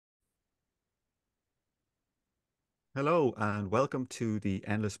Hello, and welcome to the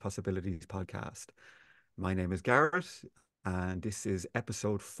Endless Possibilities podcast. My name is Gareth, and this is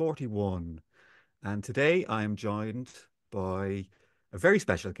episode 41. And today I am joined by a very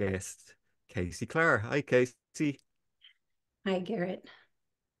special guest, Casey Claar. Hi, Casey. Hi, Garrett.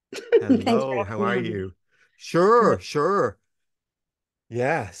 Thanks for Hello, how having me are on. you? Good. Sure, sure.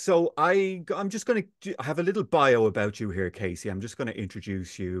 Yeah, so I'm just going to have a little bio about you here, Casey. I'm just going to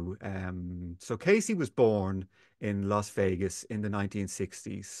introduce you. So Casey was born in Las Vegas in the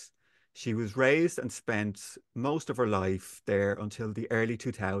 1960s. She was raised and spent most of her life there until the early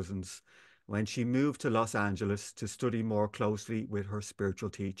 2000s when she moved to Los Angeles to study more closely with her spiritual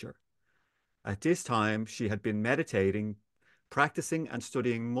teacher. At this time, she had been meditating, practicing and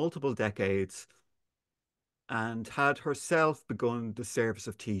studying multiple decades and had herself begun the service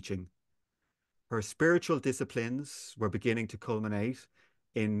of teaching. Her spiritual disciplines were beginning to culminate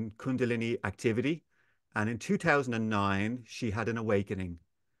in Kundalini activity, and in 2009, she had an awakening.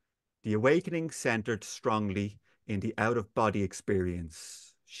 The awakening centered strongly in the out of body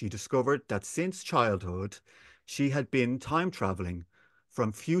experience. She discovered that since childhood, she had been time traveling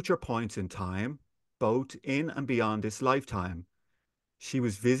from future points in time, both in and beyond this lifetime. She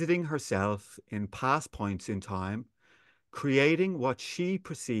was visiting herself in past points in time, creating what she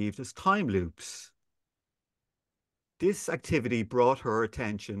perceived as time loops. This activity brought her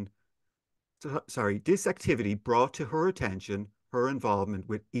attention, this activity brought to her attention her involvement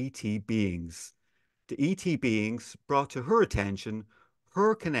with ET beings. The ET beings brought to her attention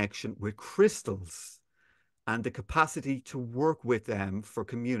her connection with crystals and the capacity to work with them for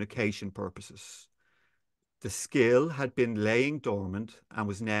communication purposes. The skill had been laying dormant and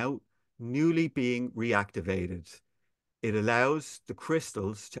was now newly being reactivated. It allows the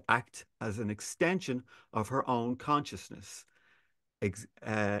crystals to act as an extension of her own consciousness,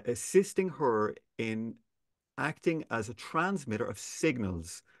 assisting her in acting as a transmitter of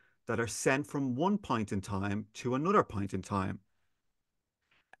signals that are sent from one point in time to another point in time,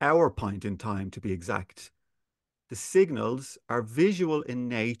 our point in time to be exact. The signals are visual in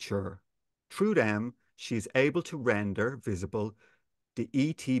nature. Through them, she is able to render visible the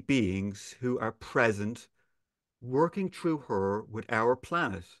ET beings who are present, working through her with our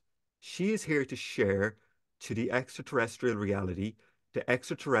planet. She is here to share to the extraterrestrial reality, the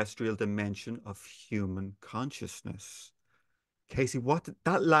extraterrestrial dimension of human consciousness. Casey, what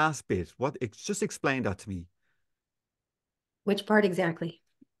that last bit, just explain that to me. Which part exactly?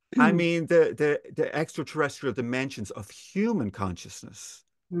 I mean the extraterrestrial dimensions of human consciousness.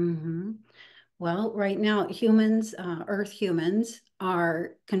 hmm Well, right now, humans, Earth humans,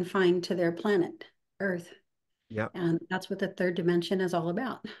 are confined to their planet, Earth, Yeah. and that's what the third dimension is all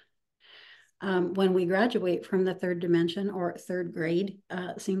about. When we graduate from the third dimension or third grade,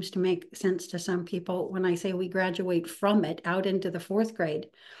 seems to make sense to some people. When I say we graduate from it out into the fourth grade,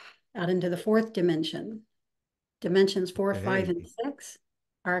 out into the fourth dimension, dimensions four, five, Okay. and six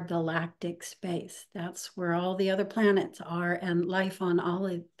are galactic space. That's where all the other planets are and life on all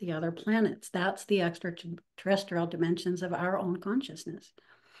of the other planets. That's the extraterrestrial dimensions of our own consciousness.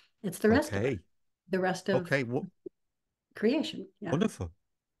 It's the rest of it, Okay. the rest of Okay. creation. Yeah. Wonderful.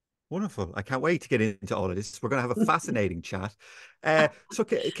 Wonderful. I can't wait to get into all of this. We're going to have a fascinating chat. So,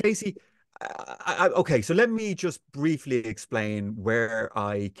 Casey, okay, so let me just briefly explain where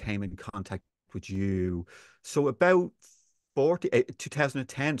I came in contact with you. So, about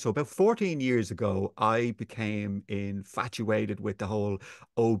 2010, so about 14 years ago, I became infatuated with the whole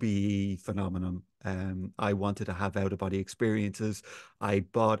OBE phenomenon. I wanted to have out of body experiences. I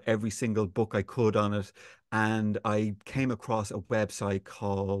bought every single book I could on it, and I came across a website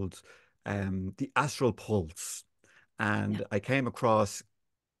called the Astral Pulse, Yeah. and I came across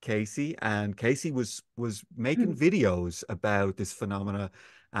Casey, and Casey was making Hmm. videos about this phenomena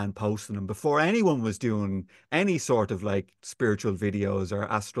and posting them before anyone was doing any sort of like spiritual videos or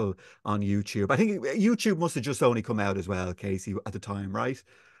astral on YouTube. I think YouTube must have just only come out as well, Casey, at the time, right?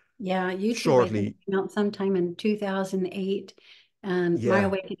 Yeah. YouTube, I think, Shortly. came out sometime in 2008. And my Yeah.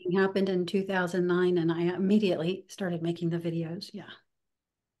 awakening happened in 2009. And I immediately started making the videos. Yeah.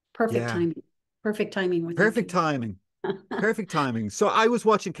 Perfect Yeah. timing. Perfect timing with Perfect YouTube. timing. Perfect timing. So I was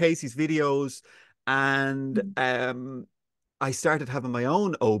watching Casey's videos and I started having my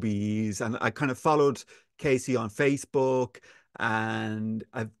own OBEs and I kind of followed Casey on Facebook and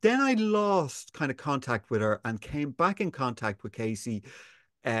then I lost kind of contact with her and came back in contact with Casey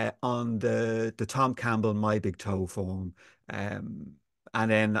on the Tom Campbell My Big Toe forum. Um, and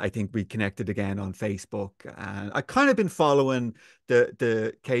then I think we connected again on Facebook. And I kind of been following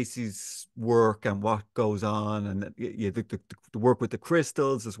the Casey's work and what goes on, and yeah, the work with the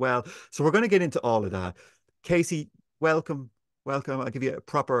crystals as well. So we're going to get into all of that. Casey, welcome, welcome. I'll give you a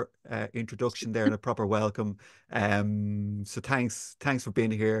proper introduction there and a proper welcome. So thanks for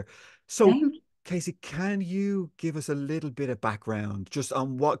being here. So, Thank Casey, can you give us a little bit of background just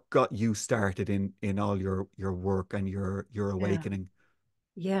on what got you started in all your work and your Yeah, awakening?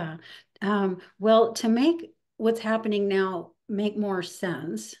 yeah. Well, to make what's happening now make more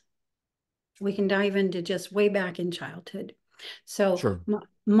sense, we can dive into just way back in childhood. So Sure.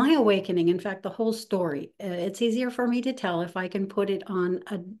 my awakening, in fact, the whole story, it's easier for me to tell if I can put it on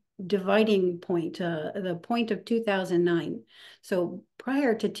a dividing point, the point of 2009. So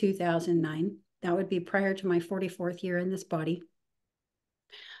prior to 2009, that would be prior to my 44th year in this body,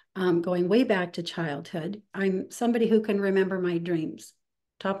 going way back to childhood. I'm somebody who can remember my dreams.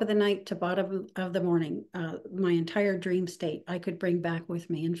 Top of the night to bottom of the morning, my entire dream state I could bring back with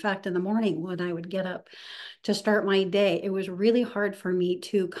me. In fact, in the morning when I would get up to start my day, it was really hard for me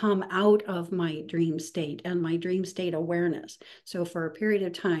to come out of my dream state and my dream state awareness. So for a period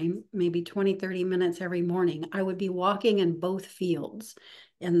of time, maybe 20, 30 minutes every morning, I would be walking in both fields.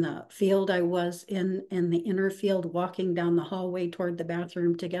 In the field I was in the inner field, walking down the hallway toward the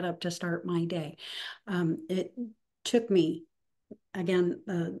bathroom to get up to start my day. It took me, again,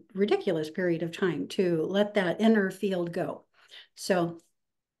 a ridiculous period of time to let that inner field go. So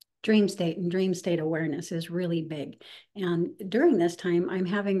dream state and dream state awareness is really big. And during this time, I'm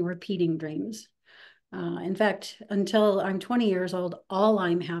having repeating dreams. In fact, until I'm 20 years old, all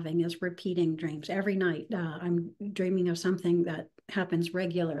I'm having is repeating dreams. Every night, I'm dreaming of something that happens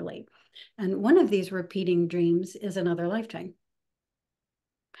regularly. And one of these repeating dreams is another lifetime.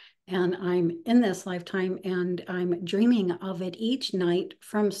 And I'm in this lifetime and I'm dreaming of it each night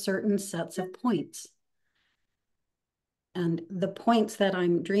from certain sets of points. And the points that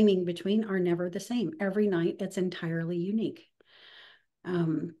I'm dreaming between are never the same. Every night, it's entirely unique.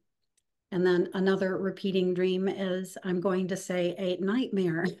 Um, and then another repeating dream is I'm going to say a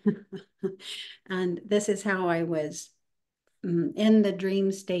nightmare. And this is how I was in the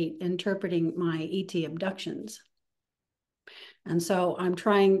dream state interpreting my ET abductions. And so I'm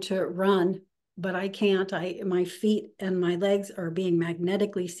trying to run, but I can't. My feet and my legs are being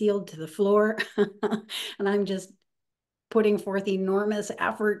magnetically sealed to the floor. And I'm just putting forth enormous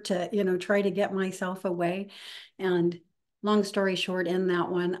effort to, try to get myself away. And long story short, in that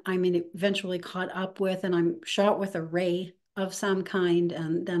one, I'm eventually caught up with, and I'm shot with a ray of some kind,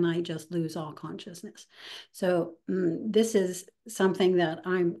 and then I just lose all consciousness. So this is something that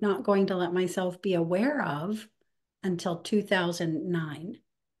I'm not going to let myself be aware of until 2009,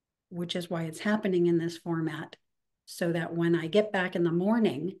 which is why it's happening in this format, so that when I get back in the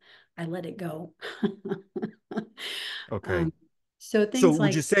morning, I let it go. Okay. um, so So things would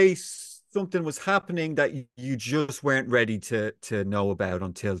like you say something was happening that you just weren't ready to know about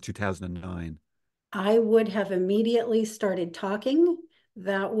until 2009? I would have immediately started talking,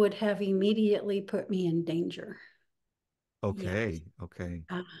 that would have immediately put me in danger. Yes. Okay, okay,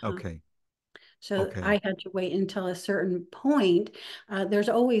 Uh-huh. okay, So okay. I had to wait until a certain point. There's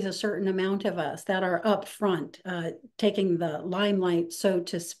always a certain amount of us that are up front, taking the limelight, so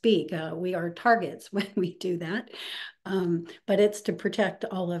to speak. We are targets when we do that. But it's to protect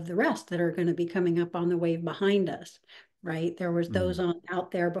all of the rest that are going to be coming up on the wave behind us, right? There was those Mm,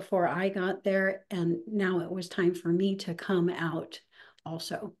 out there before I got there, and now it was time for me to come out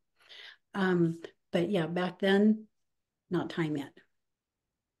also. Um, but yeah, back then, not time yet.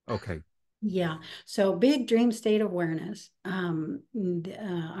 okay. Yeah, so big dream state awareness. I'm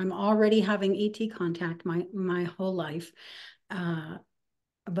already having ET contact my whole life. Uh,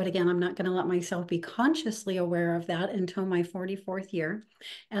 but again, I'm not going to let myself be consciously aware of that until my 44th year.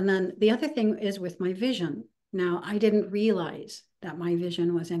 And then the other thing is with my vision. Now, I didn't realize that my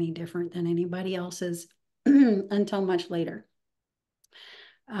vision was any different than anybody else's until much later.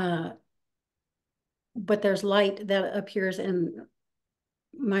 Uh, but there's light that appears in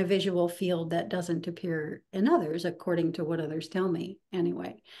my visual field that doesn't appear in others, according to what others tell me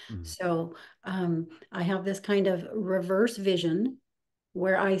anyway. Mm, So I have this kind of reverse vision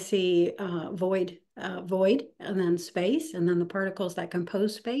where I see void, and then space, and then the particles that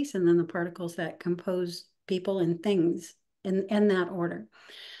compose space, and then the particles that compose people and things in that order.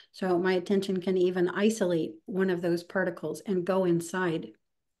 So my attention can even isolate one of those particles and go inside,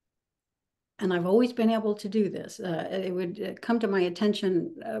 and I've always been able to do this. It would come to my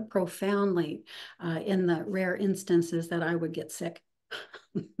attention profoundly in the rare instances that I would get sick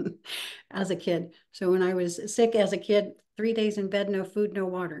as a kid. So when I was sick as a kid, 3 days in bed, no food, no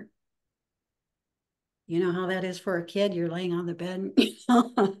water. You know how that is for a kid? You're laying on the bed.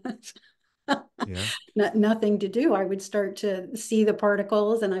 Yeah. Nothing to do. I would start to see the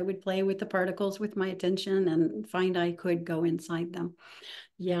particles and I would play with the particles with my attention and find I could go inside them.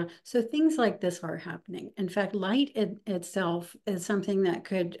 Yeah, so things like this are happening. In fact, light itself is something that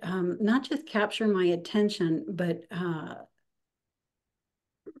could not just capture my attention, but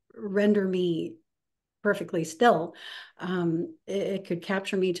render me perfectly still. It could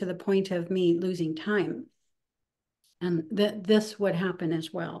capture me to the point of me losing time. And this would happen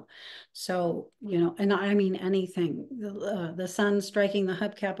as well. So, and I mean anything, the sun striking the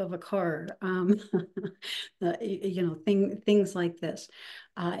hubcap of a car, things like this.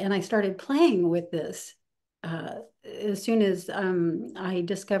 And I started playing with this as soon as I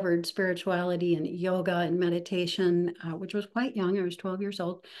discovered spirituality and yoga and meditation, which was quite young. I was 12 years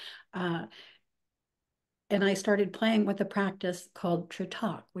old. Uh, and I started playing with a practice called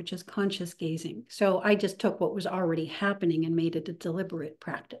Tritak, which is conscious gazing. So I just took what was already happening and made it a deliberate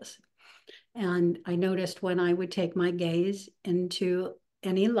practice. And I noticed when I would take my gaze into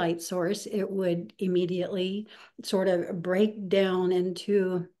any light source, it would immediately sort of break down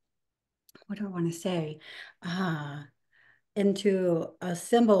into, what do I want to say? Into a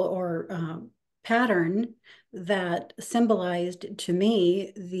symbol or pattern that symbolized to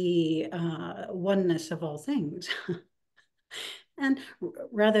me the oneness of all things. And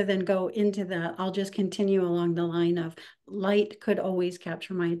rather than go into that, I'll just continue along the line of light could always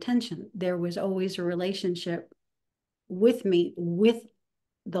capture my attention. There was always a relationship with me, with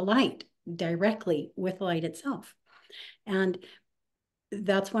the light, directly with light itself. And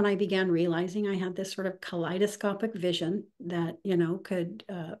that's when I began realizing I had this sort of kaleidoscopic vision that, could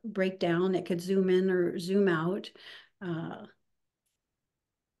break down, it could zoom in or zoom out uh,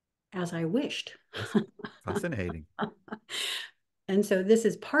 as I wished. Fascinating. And so this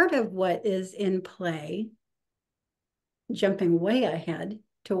is part of what is in play, jumping way ahead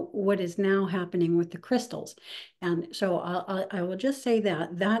to what is now happening with the crystals. And so I will just say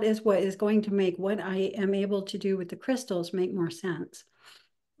that that is what is going to make what I am able to do with the crystals make more sense.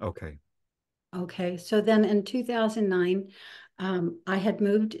 Okay. Okay, so then in 2009, I had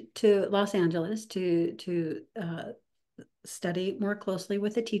moved to Los Angeles to study more closely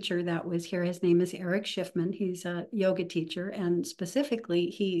with a teacher that was here. His name is Eric Schiffman. He's a yoga teacher, and specifically,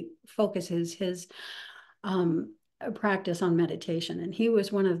 he focuses his practice on meditation. And he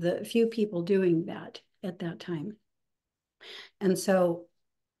was one of the few people doing that at that time. And so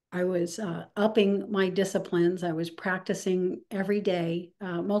I was upping my disciplines. I was practicing every day,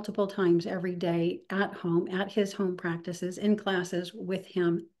 multiple times every day at home, at his home practices, in classes with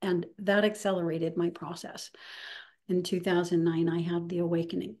him. And that accelerated my process. In 2009, I had the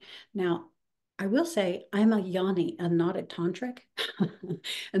awakening. Now, I will say I'm a yoni and not a tantric.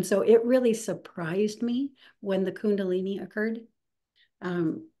 And so it really surprised me when the Kundalini occurred.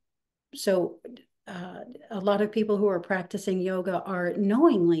 Um, so a lot of people who are practicing yoga are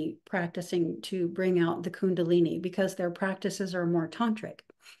knowingly practicing to bring out the Kundalini because their practices are more tantric.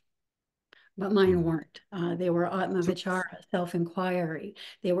 But mine Mm. weren't. They were Atma So, Vichara, self-inquiry.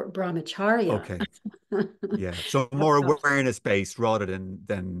 They were Brahmacharya. okay. Yeah. So more awareness based rather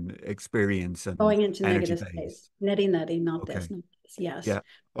than experience and Going into energy negative space. based. Neti neti, not this, Okay. not this. Yes. Yeah.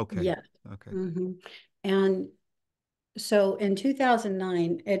 Okay. Yes. Okay. Mm-hmm. And so in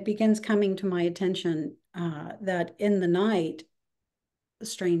 2009, it begins coming to my attention that in the night,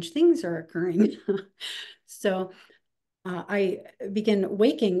 strange things are occurring. So I begin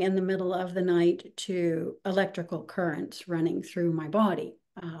waking in the middle of the night to electrical currents running through my body,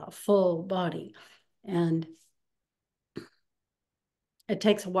 full body. And it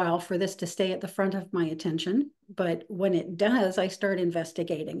takes a while for this to stay at the front of my attention. But when it does, I start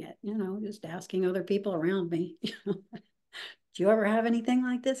investigating it, just asking other people around me. Do you ever have anything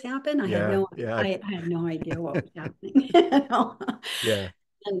like this happen? I had Yeah. no, Yeah. I had no idea what was happening. Yeah.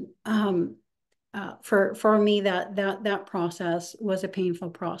 And for me, that process was a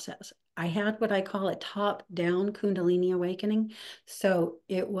painful process. I had what I call a top-down Kundalini awakening. So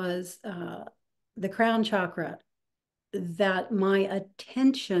it was the crown chakra that my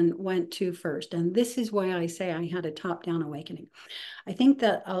attention went to first. And this is why I say I had a top-down awakening. I think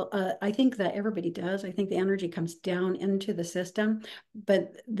that everybody does. I think the energy comes down into the system,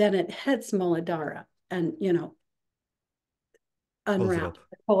 but then it hits Muladhara and Pulls it unwraps up.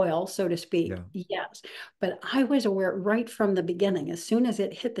 the coil, so to speak. Yeah. Yes, but I was aware right from the beginning. As soon as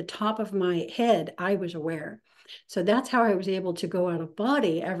it hit the top of my head, I was aware. So that's how I was able to go out of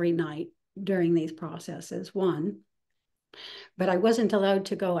body every night during these processes. One, but I wasn't allowed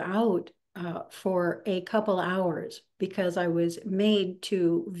to go out for a couple hours because I was made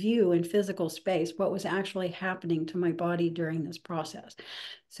to view in physical space what was actually happening to my body during this process.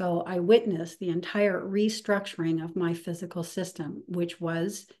 So I witnessed the entire restructuring of my physical system, which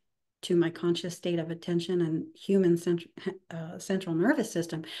was to my conscious state of attention and human central nervous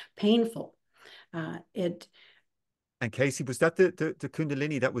system painful. It And Casey, was that the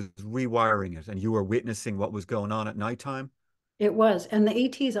Kundalini that was rewiring it, and you were witnessing what was going on at nighttime? It was. And the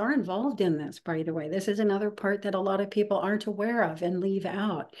ATs are involved in this, by the way. This is another part that a lot of people aren't aware of and leave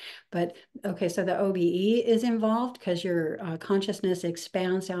out. But okay, so the OBE is involved because your consciousness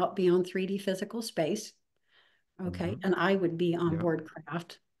expands out beyond 3D physical space. Okay. Hmm. And I would be on Yeah. board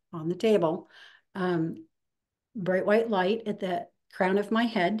craft on the table. Um, Bright white light at the crown of my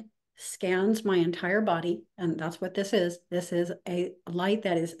head scans my entire body. And that's what this is. This is a light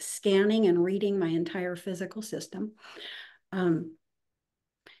that is scanning and reading my entire physical system. Um,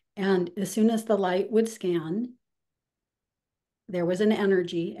 and as soon as the light would scan, there was an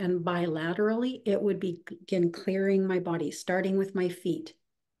energy, and bilaterally, it would begin clearing my body, starting with my feet,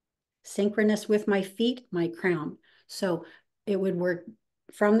 synchronous with my feet, my crown. So it would work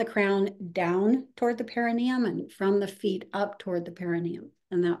from the crown down toward the perineum and from the feet up toward the perineum.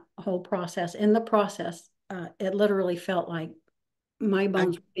 And that whole process, in the process, it literally felt like my And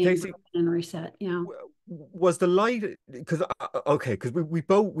bones were being Casey, broken and reset. Yeah. was the light, because okay, because we've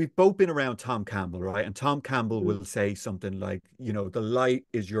both been around Tom Campbell, right? And Tom Campbell Mm. will say something like, the light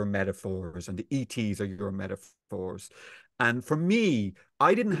is your metaphors and the ETs are your metaphors. And for me,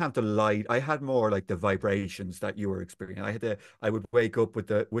 I didn't have the light. I had more like the vibrations that you were experiencing. I would wake up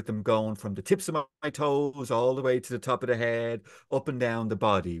with them going from the tips of my toes all the way to the top of the head, up and down the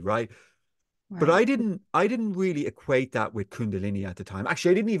body, right? But Right. I didn't really equate that with Kundalini at the time.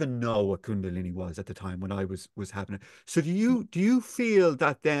 Actually, I didn't even know what Kundalini was at the time when I was having it. So do you feel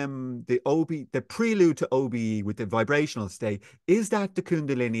that the prelude to OBE with the vibrational state, is that the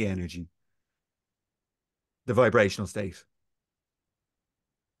Kundalini energy, the vibrational state?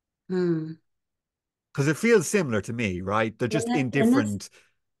 Mm. Because it feels similar to me, right? They're just in In this different.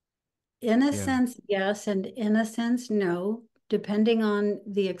 In a Yeah. sense, yes, and in a sense, no, depending on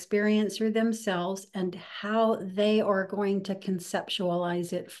the experiencer themselves and how they are going to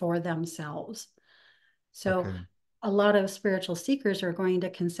conceptualize it for themselves. So, Okay. a lot of spiritual seekers are going to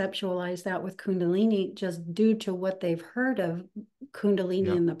conceptualize that with Kundalini just due to what they've heard of Kundalini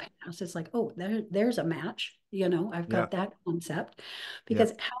Yeah. in the past. It's like, oh, there's a match. I've Yeah. got that concept. Yeah.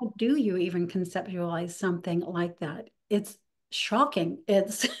 Because how do you even conceptualize something like that? It's shocking.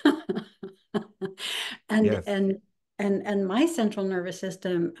 It's and Yes. and and my central nervous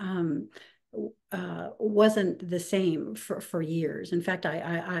system wasn't the same for years. In fact,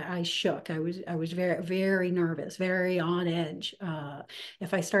 I shook. I was very very nervous, very on edge.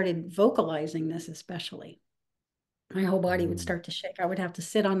 If I started vocalizing this, especially, my whole body would Mm. start to shake. I would have to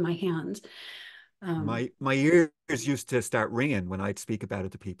sit on my hands. Um, My ears used to start ringing when I'd speak about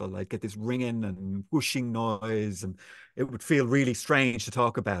it to people. I'd get this ringing and whooshing noise, and it would feel really strange to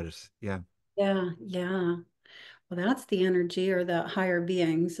talk about it. Yeah. yeah, yeah. Well, that's the energy or the higher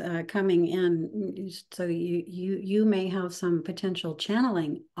beings coming in. So you may have some potential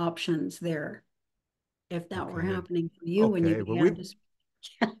channeling options there if that were Okay. happening to you when you Okay. Well, began to speak.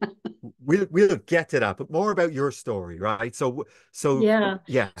 we'll get to that, but more about your story, right? So Yeah.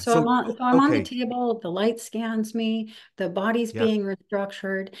 yeah. So I'm So on so I'm on the okay. table, the light scans me, the body's Yeah. being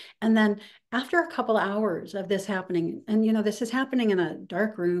restructured. And then after a couple hours of this happening, and this is happening in a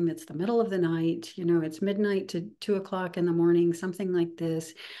dark room, it's the middle of the night, it's midnight to 2 o'clock in the morning, something like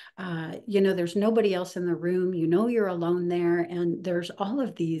this. There's nobody else in the room, you're alone there, and there's all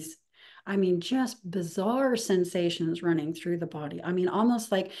of these, I mean, just bizarre sensations running through the body. I mean,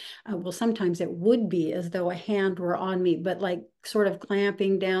 almost like well, sometimes it would be as though a hand were on me, but like sort of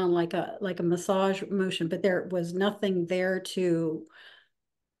clamping down like a massage motion, but there was nothing there to,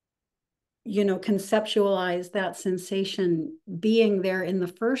 conceptualize that sensation being there in the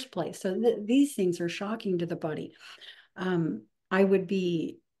first place. So these things are shocking to the body. I would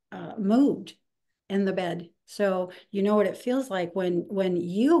be moved in the bed. So you know what it feels like when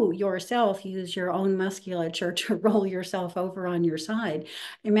you yourself use your own musculature to roll yourself over on your side.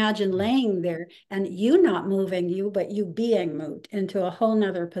 Imagine Yeah. laying there and you not moving you, but you being moved into a whole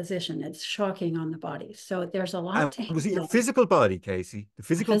nother position. It's shocking on the body. So there's a lot And to was it your handle. physical body, Casey? The A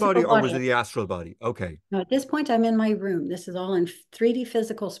physical physical body, or was body. it the astral body? Okay. Now, at this point, I'm in my room. This is all in 3D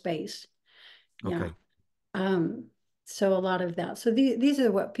physical space. Yeah. Okay. Um, so a lot of that. So these are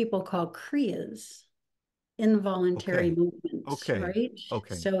what people call kriyas, involuntary Okay. movements, Okay. right?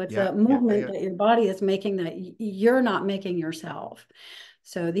 Okay. So it's Yeah. a Yeah. movement Yeah. that your body is making that you're not making yourself.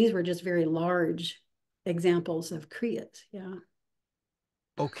 So these were just very large examples of kriyas. Yeah.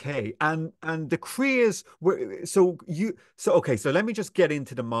 Okay, and the Kriyas were so okay, so let me just get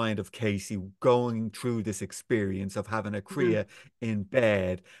into the mind of Casey going through this experience of having a Yeah. Kriya in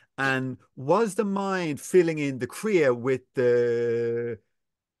bed. And was the mind filling in the Kriya with the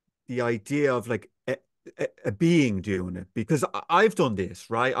idea of like a being doing it? Because I've done this,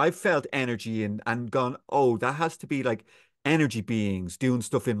 right? I've felt energy and gone, oh, that has to be like energy beings doing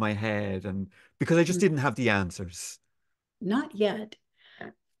stuff in my head, and because I just Mm. didn't have the answers. Not yet.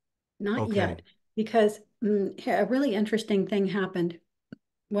 Not yet. Okay. Because a really interesting thing happened.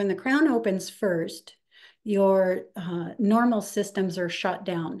 When the crown opens first, your normal systems are shut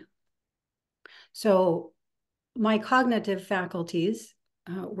down. So my cognitive faculties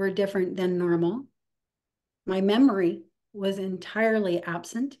were different than normal. My memory was entirely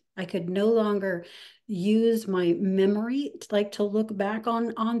absent. I could no longer use my memory like to look back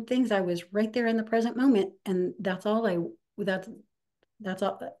on things. I was right there in the present moment, and that's that's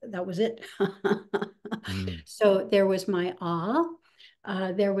all, that was it. Mm, So there was my awe.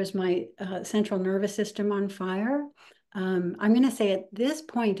 There was my central nervous system on fire. I'm going to say at this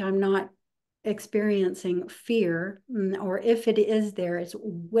point, I'm not experiencing fear, or if it is there, it's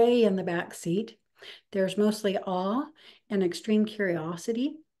way in the back seat. There's mostly awe and extreme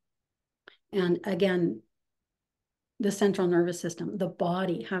curiosity. And again, the central nervous system, the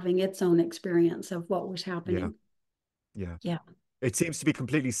body having its own experience of what was yeah. happening. Yeah. Yeah. It seems to be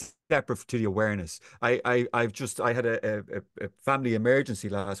completely separate to the awareness. I had a family emergency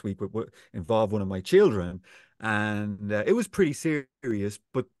last week with involved one of my children, and it was pretty serious.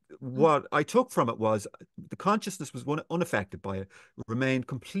 But what I took from it was the consciousness was unaffected by it, remained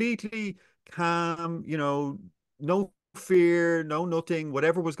completely calm. No fear, no nothing.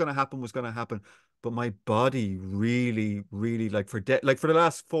 Whatever was going to happen was going to happen. But my body really, really like for the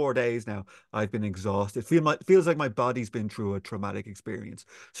last 4 days now. I've been exhausted. Feels like my body's been through a traumatic experience.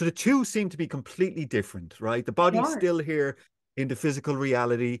 So the two seem to be completely different, right? The They body's are. still here in the physical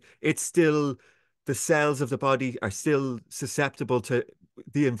reality. It's still the cells of the body are still susceptible to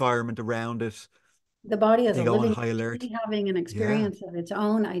the environment around it. The body is They a go on living high alert. entity having an Yeah, experience of its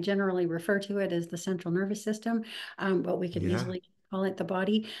own. I generally refer to it as the central nervous system, but we could yeah, easily call it the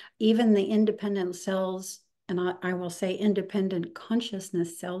body. Even the independent cells, and I will say independent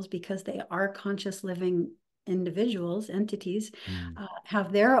consciousness cells because they are conscious living individuals, entities, mm,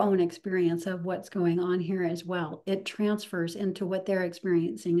 have their own experience of what's going on here as well. It transfers into what they're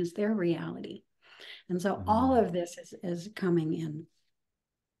experiencing as their reality. And so all mm. of this is coming in.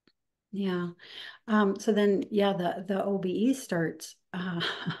 Yeah. So then, yeah, the OBE starts. I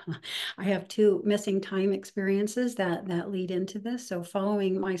have two missing time experiences that lead into this. So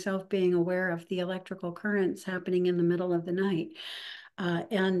following myself being aware of the electrical currents happening in the middle of the night,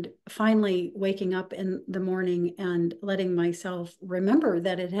 and finally waking up in the morning and letting myself remember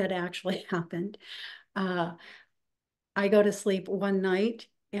that it had actually happened. Uh, I go to sleep one night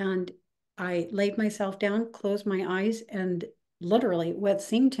and I laid myself down, closed my eyes, and literally what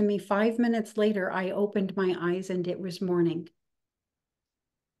seemed to me 5 minutes later, I opened my eyes and it was morning.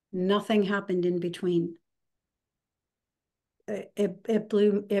 Nothing happened in between. It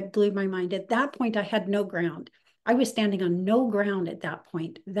blew my mind. At that point, I had no ground. I was standing on no ground at that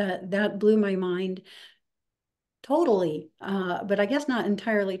point. That blew my mind totally. But I guess not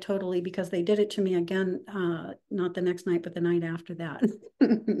entirely totally because they did it to me again, not the next night, but the night after that.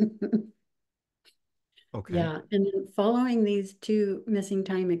 Okay. Yeah, and then following these two missing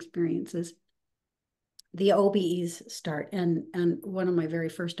time experiences, the OBEs start, and one of my very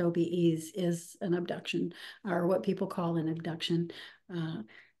first OBEs is an abduction, or what people call an abduction. Uh,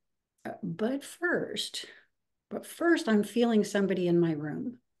 but first, I'm feeling somebody in my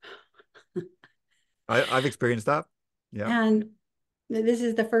room, I've experienced that. Yeah. and this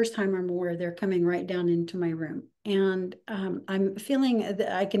is the first time I'm aware they're coming right down into my room. And I'm feeling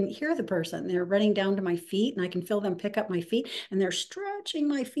that I can hear the person. They're running down to my feet, and I can feel them pick up my feet, and they're stretching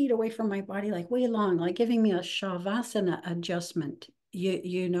my feet away from my body like way long, like giving me a shavasana adjustment.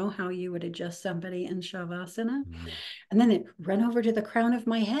 You know how you would adjust somebody in shavasana, Mm. and then it run over to the crown of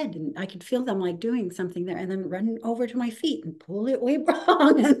my head, and I could feel them like doing something there, and then run over to my feet and pull it way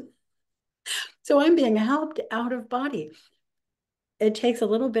wrong. So I'm being helped out of body. It takes a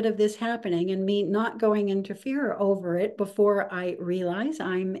little bit of this happening and me not going into fear over it before I realize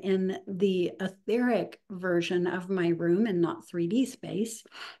I'm in the etheric version of my room and not 3D space.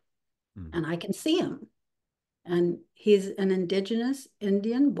 Mm. And I can see him. And he's an indigenous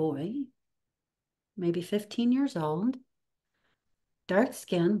Indian boy, maybe 15 years old, dark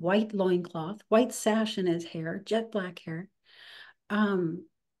skin, white loincloth, white sash in his hair, jet black hair. Um,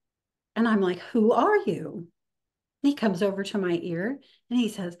 and I'm like, who are you? He comes over to my ear and he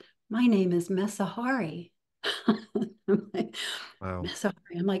says, my name is Mesahari. I'm like, Wow.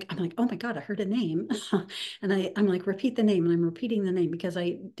 Mesahari. I'm like, oh my God, I heard a name. And I'm like, repeat the name. And I'm repeating the name because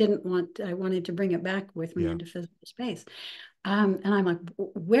I wanted to bring it back with me Yeah. into physical space. And I'm like,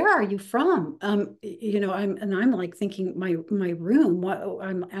 where are you from? I'm like thinking my room. What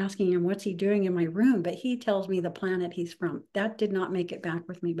I'm asking him, what's he doing in my room? But he tells me the planet he's from. That did not make it back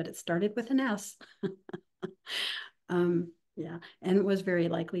with me, but it started with an S. Yeah, and it was very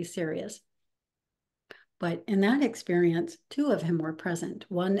likely Sirius. But in that experience, two of him were present.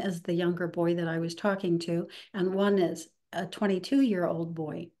 One is the younger boy that I was talking to, and one is a 22-year-old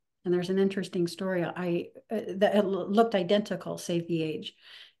boy. And there's an interesting story. That it looked identical, save the age.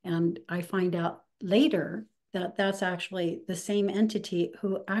 And I find out later that that's actually the same entity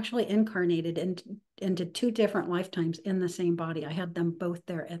who actually incarnated into two different lifetimes in the same body. I had them both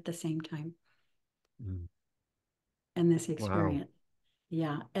there at the same time Mm. in this Wow. experience.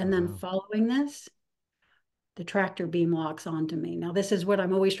 Yeah. And then Wow. following this, the tractor beam locks onto me. Now, this is what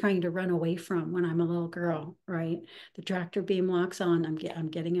I'm always trying to run away from when I'm a little girl, right? The tractor beam locks on. I'm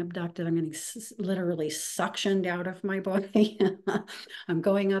getting abducted. I'm getting literally suctioned out of my body. I'm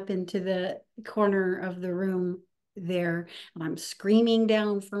going up into the corner of the room there, and I'm screaming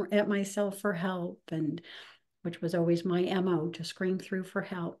down at myself for help, and which was always my MO, to scream through for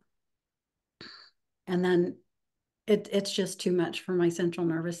help. And then it's just too much for my central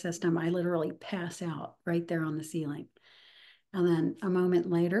nervous system. I literally pass out right there on the ceiling. And then a moment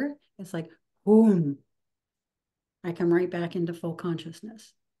later, it's like, boom, I come right back into full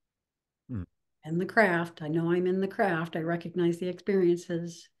consciousness. Mm. In the craft, I know I'm in the craft. I recognize the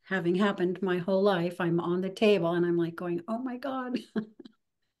experiences having happened my whole life. I'm on the table and I'm like going, oh my God,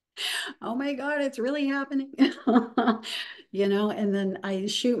 oh my God, it's really happening. And then I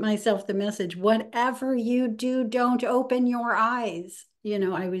shoot myself the message, whatever you do, don't open your eyes.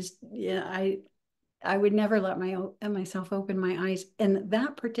 I would never let myself open my eyes in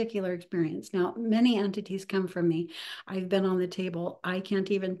that particular experience. Now, many entities come from me. I've been on the table. I can't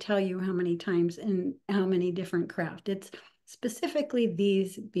even tell you how many times in how many different craft. It's specifically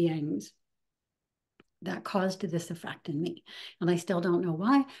these beings that caused this effect in me. And I still don't know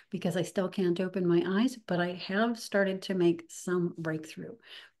why, because I still can't open my eyes, but I have started to make some breakthrough.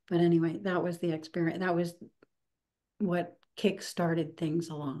 But anyway, that was the experience. That was what kick-started things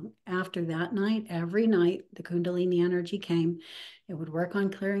along. After that night, every night, the Kundalini energy came. It would work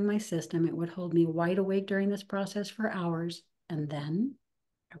on clearing my system. It would hold me wide awake during this process for hours. And then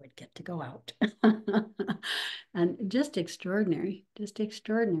I would get to go out. And just extraordinary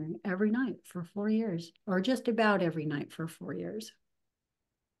every night for 4 years, or just about every night for 4 years.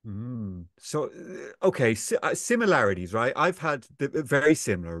 Mm. So, okay, similarities, right? I've had very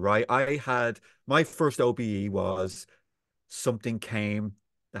similar, right? I had my first OBE was something came,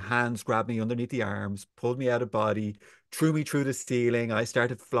 the hands grabbed me underneath the arms, pulled me out of body, threw me through the ceiling. I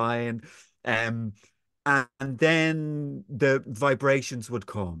started flying. Um, and then the vibrations would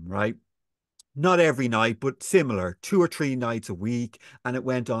come, right? Not every night, but similar, 2 or 3 nights a week. And it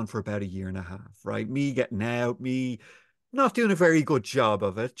went on for about a year and a half, right? Me getting out, me not doing a very good job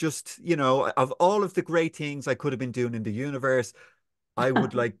of it. Just, of all of the great things I could have been doing in the universe, I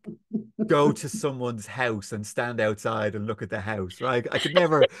would like go to someone's house and stand outside and look at the house, right? I could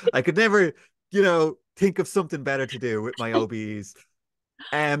never, think of something better to do with my OBEs.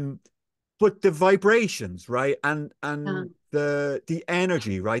 Um, but the vibrations, right? And Um, the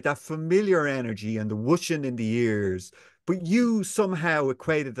energy, right? That familiar energy and the whooshing in the ears. But you somehow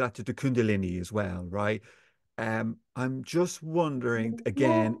equated that to the Kundalini as well, right? I'm just wondering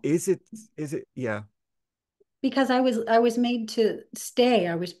again, well, is it, yeah. because I was made to stay.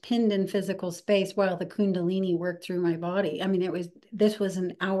 I was pinned in physical space while the Kundalini worked through my body. I mean, this was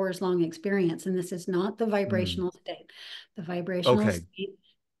an hours long experience, and this is not the Mm, vibrational state. The vibrational okay, state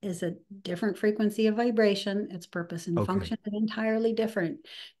is a different frequency of vibration. Its purpose and okay. function is entirely different.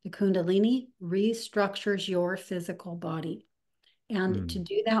 The Kundalini restructures your physical body. And to Mm,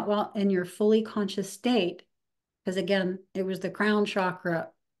 do that while in your fully conscious state, because again, it was the crown chakra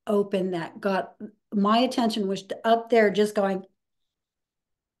open that got my attention was up there just going,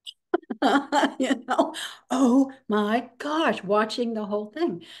 oh my gosh, watching the whole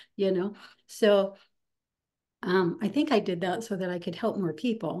thing, you know. So I think I did that so that I could help more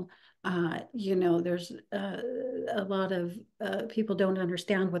people. There's a lot of people don't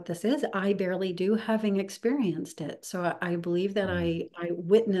understand what this is. I barely do, having experienced it. So I believe that mm, I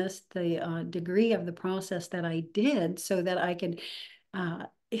witnessed the degree of the process that I did so that I could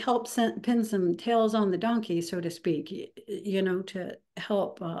help pin some tails on the donkey, so to speak, to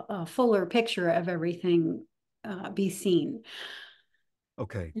help a fuller picture of everything be seen.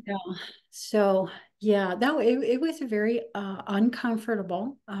 Okay. Yeah. So yeah, it was a very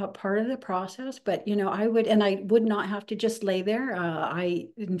uncomfortable part of the process, but I would not have to just lay there. I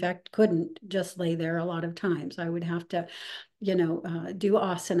in fact couldn't just lay there a lot of times. I would have to, do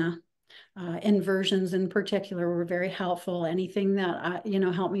asana. Inversions in particular were very helpful. Anything that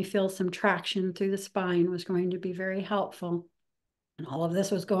helped me feel some traction through the spine was going to be very helpful. And all of this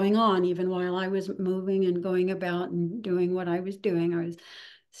was going on even while I was moving and going about and doing what I was doing. I was,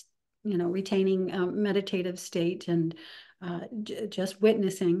 retaining a meditative state and just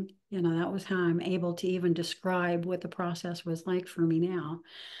witnessing. That was how I'm able to even describe what the process was like for me now.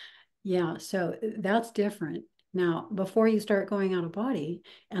 Yeah, so that's different. Now, before you start going out of body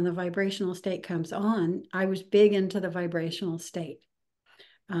and the vibrational state comes on, I was big into the vibrational state.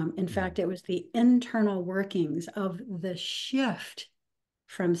 In Mm. fact, it was the internal workings of the shift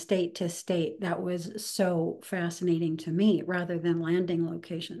from state to state that was so fascinating to me rather than landing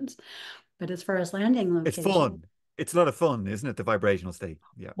locations. But as far as landing It's location, fun. It's a lot of fun, isn't it? The vibrational state.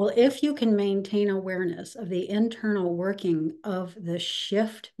 Yeah. well, if you can maintain awareness of the internal working of the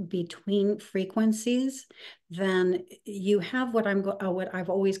shift between frequencies, then you have what I've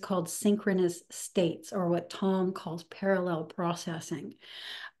always called synchronous states, or what Tom calls parallel processing.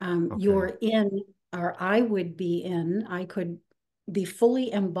 Okay. You're in, or I would be in, I could be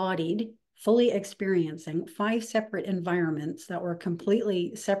fully embodied, fully experiencing 5 separate environments that were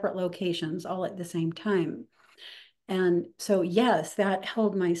completely separate locations all at the same time. And so, yes, that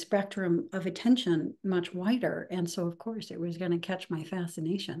held my spectrum of attention much wider. And so, of course, it was going to catch my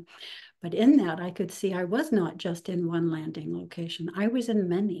fascination. But in that, I could see I was not just in one landing location, I was in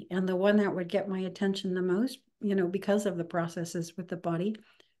many. And the one that would get my attention the most, because of the processes with the body,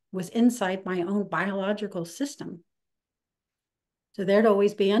 was inside my own biological system. So there'd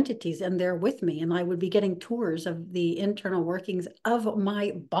always be entities and they're with me, and I would be getting tours of the internal workings of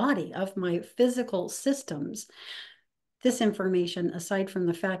my body, of my physical systems. This information, aside from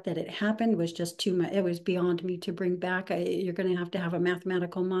the fact that it happened, was just too much. It was beyond me to bring back. You're going to have a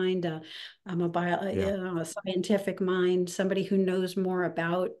mathematical mind, Yeah. a scientific mind, somebody who knows more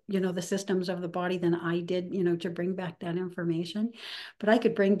about, the systems of the body than I did, to bring back that information. But I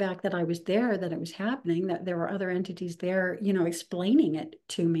could bring back that I was there, that it was happening, that there were other entities there, explaining it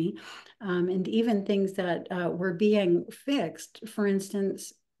to me, and even things that were being fixed. For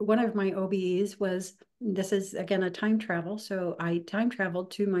instance, one of my OBEs was, this is again a time travel. So I time traveled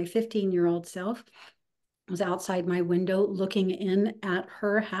to my 15-year-old self. I was outside my window looking in at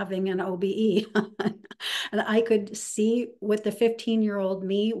her having an OBE. And I could see what the 15-year-old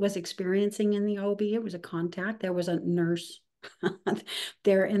me was experiencing in the OBE. It was a contact. There was a nurse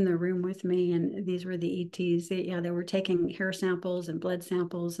there in the room with me. And these were the ETs. They were taking hair samples and blood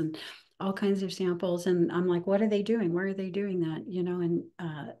samples and all kinds of samples. And I'm like, what are they doing? Why are they doing that? And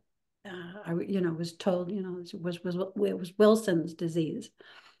I was told, it was Wilson's disease,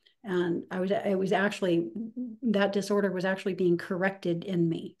 and it was actually, that disorder was actually being corrected in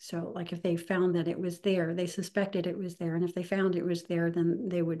me. So like if they found that it was there, they suspected it was there, and if they found it was there, then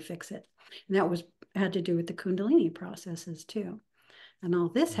they would fix it. And that had to do with the Kundalini processes too. And all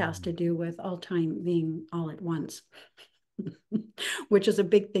this has to Mm. do with all time being all at once. Which is a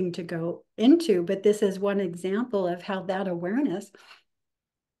big thing to go into, but this is one example of how that awareness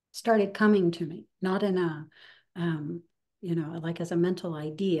started coming to me, not in a, like as a mental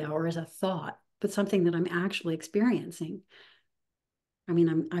idea or as a thought, but something that I'm actually experiencing. I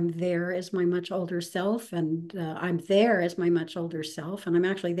mean, I'm there as my much older self, and I'm there as my much older self, and I'm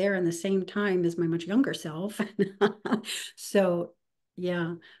actually there in the same time as my much younger self. So,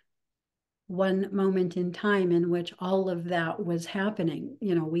 yeah, one moment in time in which all of that was happening.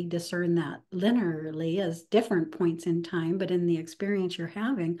 We discern that linearly as different points in time, but in the experience you're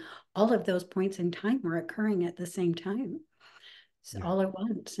having, all of those points in time are occurring at the same time, so Yeah. all at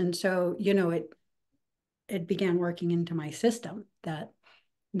once. And so, it began working into my system that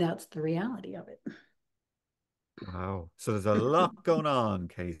that's the reality of it. Wow. So there's a lot going on,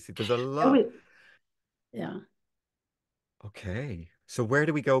 Casey. There's a It lot. was, yeah. Okay. So where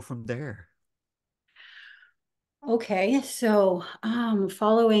do we go from there? Okay, so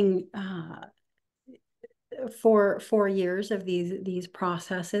following 4 years of these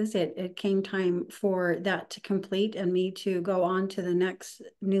processes, it came time for that to complete and me to go on to the next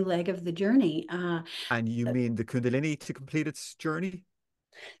new leg of the journey. And you mean the Kundalini to complete its journey?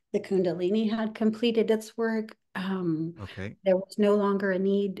 The Kundalini had completed its work. Okay. There was no longer a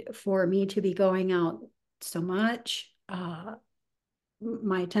need for me to be going out so much.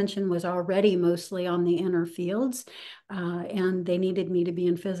 my attention was already mostly on the inner fields, and they needed me to be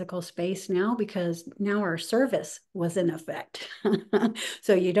in physical space now because now our service was in effect.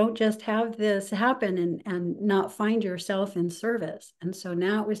 So you don't just have this happen and not find yourself in service. And so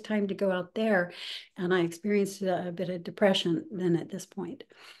now it was time to go out there, and I experienced a bit of depression then at this point.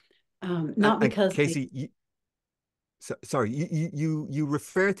 Not And because I Casey, sorry, you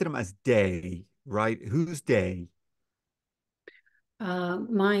refer to them as they, right? Who's they?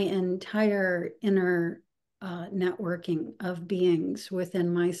 my entire inner networking of beings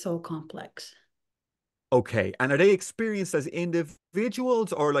within my soul complex. Okay. And are they experienced as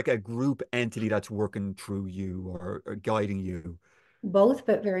individuals or like a group entity that's working through you or guiding you? Both,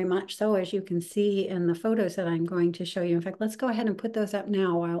 but very much so, as you can see in the photos that I'm going to show you. In fact, let's go ahead and put those up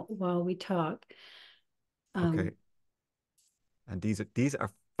now while we talk. Okay. Um, And these are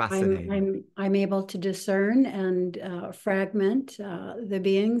I'm fascinating. I'm I'm able to discern and fragment the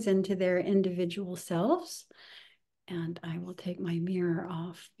beings into their individual selves. And I will take my mirror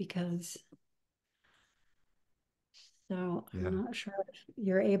off because so I'm Yeah. not sure if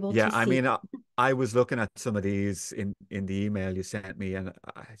you're able Yeah, to I see. mean, I was looking at some of these in the email you sent me, and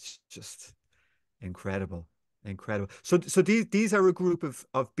it's just incredible, incredible. So these are a group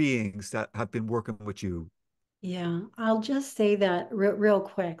of beings that have been working with you. Yeah, I'll just say that real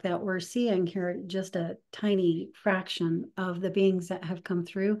quick that we're seeing here just a tiny fraction of the beings that have come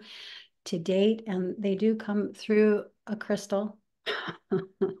through to date, and they do come through a crystal,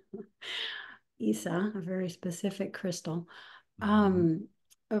 Isa, a very specific crystal. Mhm. Um,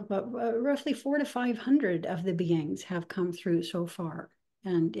 but roughly 400 to 500 of the beings have come through so far.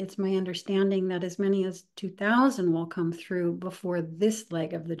 And it's my understanding that as many as 2,000 will come through before this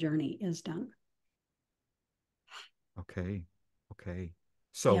leg of the journey is done. Okay, okay.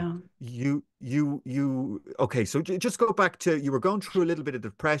 So Yeah. okay. So just go back to you were going through a little bit of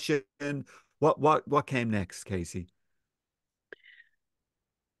depression. What came next, Casey?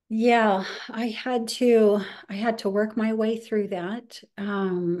 Yeah, I had to work my way through that.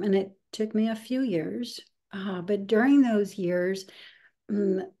 And it took me a few years. But during those years,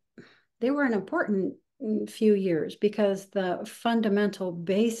 mm, they were an important few years because the fundamental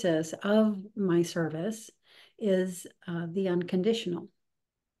basis of my service is the unconditional.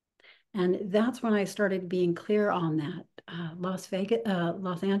 And that's when I started being clear on that.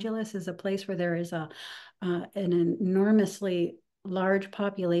 Los Angeles is a place where there is an enormously large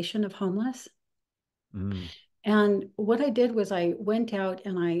population of homeless. Mm, And what I did was I went out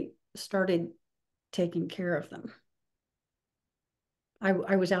and I started taking care of them.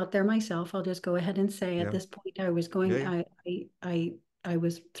 I was out there myself. I'll just go ahead and say at yeah, this point I was going, yeah, I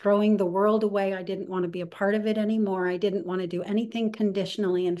was throwing the world away. I didn't want to be a part of it anymore. I didn't want to do anything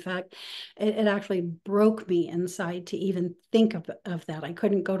conditionally. In fact, it actually broke me inside to even think of that. I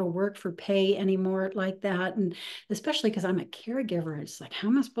couldn't go to work for pay anymore like that. And especially because I'm a caregiver, it's like, how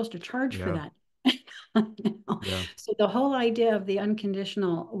am I supposed to charge for yeah, that? yeah. So the whole idea of the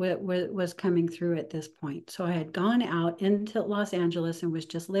unconditional was coming through at this point. So I had gone out into Los Angeles and was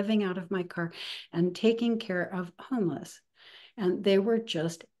just living out of my car and taking care of homeless. And they were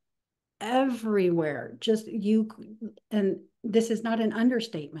just everywhere. Just you, and this is not an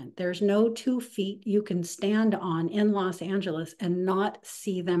understatement. There's no 2 feet you can stand on in Los Angeles and not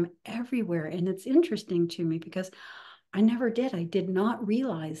see them everywhere. And it's interesting to me because I never did. I did not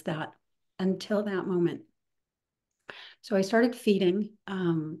realize that until that moment. So I started feeding.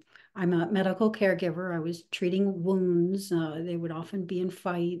 I'm a medical caregiver. I was treating wounds. They would often be in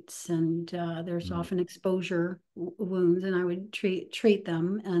fights, and there's Mm, often exposure wounds, and I would treat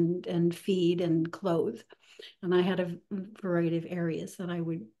them and feed and clothe. And I had a variety of areas that I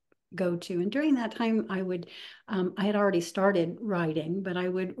would go to. And during that time, I had already started writing, but I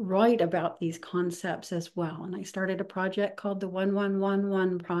would write about these concepts as well. And I started a project called the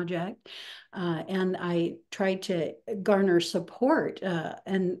 1111 Project. And I tried to garner support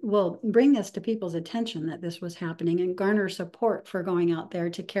and will bring this to people's attention that this was happening and garner support for going out there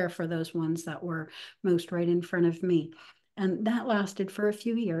to care for those ones that were most right in front of me. And that lasted for a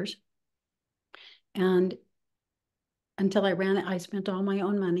few years. And until I ran it, I spent all my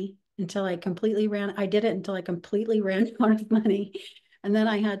own money until I did it until I completely ran out of money. And then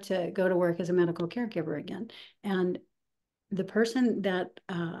I had to go to work as a medical caregiver again. And the person that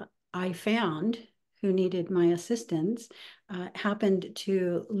I found who needed my assistance happened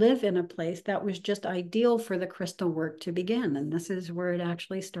to live in a place that was just ideal for the crystal work to begin. And this is where it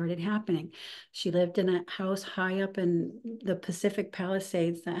actually started happening. She lived in a house high up in the Pacific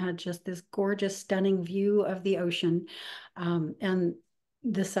Palisades that had just this gorgeous, stunning view of the ocean. And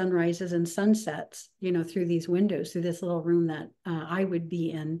the sunrises and sunsets, through these windows, through this little room that I would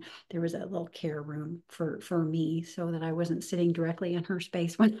be in. There was a little care room for me so that I wasn't sitting directly in her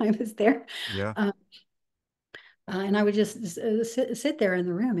space when I was there. Yeah. Uh, and I would just sit there in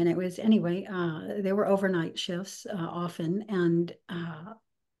the room. And it was, anyway, there were overnight shifts often. And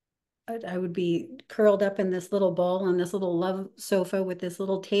I would be curled up in this little ball on this little love sofa with this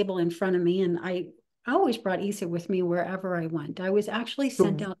little table in front of me. And I always brought Isa with me wherever I went. I was actually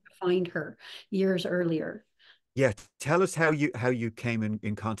sent So out to find her years earlier. yeah, tell us how you came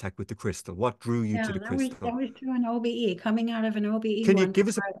in contact with the crystal. What drew you Yeah, to the that crystal? was through an OBE, coming out of an OBE Can you one time. give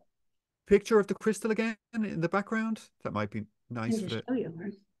us a picture of the crystal again in the background? That might be I can nice for just the. show you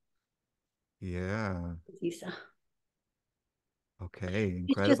her, Yeah. Isa. Okay.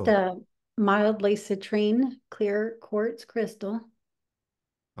 It's just Incredible. a mildly citrine clear quartz crystal.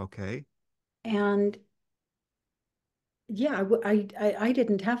 Okay. And yeah, I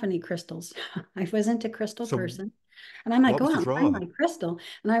didn't have any crystals. I wasn't a crystal So person. And I'm like, what go was out the and find draw? my crystal.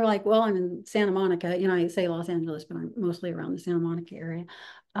 And I was like, well, I'm in Santa Monica. I say Los Angeles, but I'm mostly around the Santa Monica area.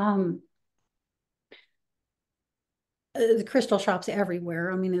 Um, the crystal shops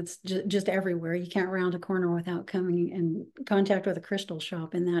everywhere. I mean, it's just everywhere. You can't round a corner without coming in contact with a crystal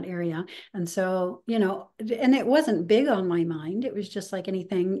shop in that area. And so, and it wasn't big on my mind. It was just like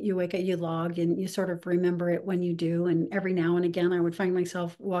anything, you wake up, you log, and you sort of remember it when you do. And every now and again, I would find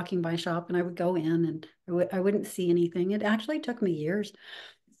myself walking by a shop and I would go in and I wouldn't see anything. It actually took me years.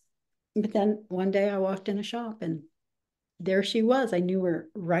 But then one day I walked in a shop and there she was. I knew her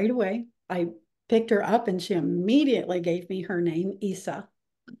right away. I picked her up and she immediately gave me her name, Isa.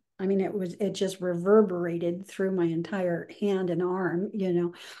 I mean, it just reverberated through my entire hand and arm.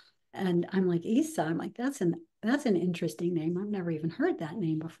 And I'm like, Isa. I'm like, that's an interesting name. I've never even heard that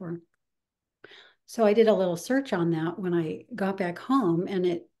name before. So I did a little search on that when I got back home, and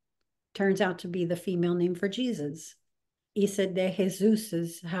it turns out to be the female name for Jesus. Isa de Jesus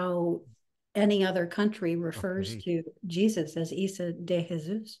is how any other country refers Okay. to Jesus, as Isa de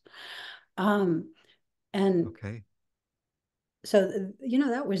Jesus. Um, and Okay. so,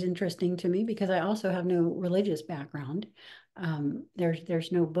 that was interesting to me because I also have no religious background.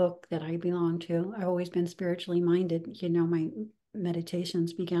 There's no book that I belong to. I've always been spiritually minded. My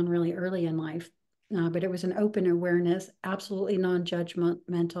meditations began really early in life. But it was an open awareness, absolutely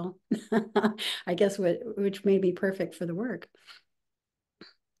non-judgmental, I guess, which made me perfect for the work.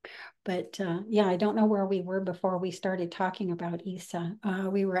 But yeah, I don't know where we were before we started talking about Isa.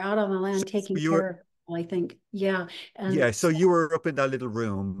 We were out on the So land taking you care were of people, I think. Yeah. And yeah, so so you were up in that little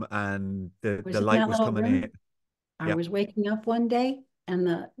room and I the was in light that was little coming in. room. I Yep. was waking up one day and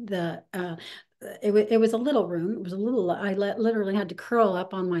it was a little room. It was a little, literally had to curl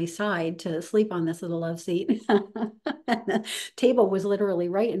up on my side to sleep on this little love seat. The table was literally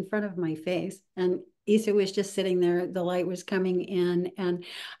right in front of my face. And Issa was just sitting there. The light was coming in and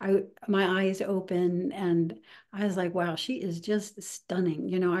my eyes open and I was like, wow, she is just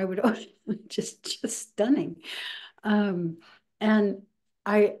stunning. I would just stunning. Um, and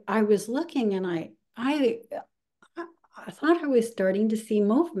I was looking and I thought I was starting to see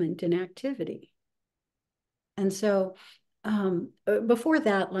movement and activity. And so before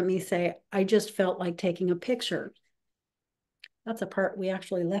that, let me say, I just felt like taking a picture. That's a part we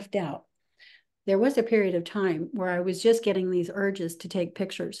actually left out. There was a period of time where I was just getting these urges to take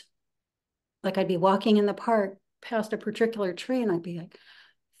pictures. Like I'd be walking in the park past a particular tree and I'd be like,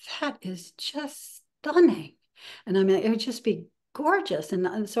 that is just stunning. And I mean, it would just be gorgeous.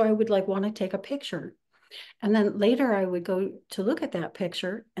 And so I would like want to take a picture. And then later I would go to look at that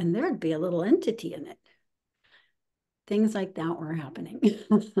picture and there'd be a little entity in it. Things like that were happening.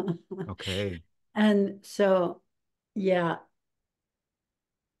 Okay. And so, yeah,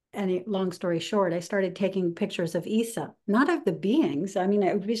 any long story short, I started taking pictures of Isa, not of the beings. I mean,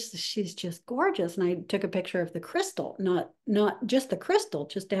 she's just gorgeous. And I took a picture of the crystal, not just the crystal,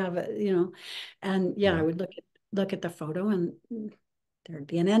 just to have it. And yeah, I Yeah. would look at the photo and there'd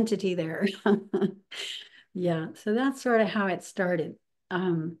be an entity there. Yeah, so that's sort of how it started.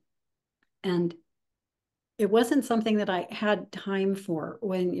 And it wasn't something that I had time for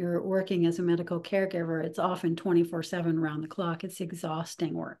when you're working as a medical caregiver. It's often 24/7 around the clock. It's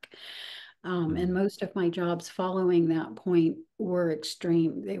exhausting work. And Mm. most of my jobs following that point were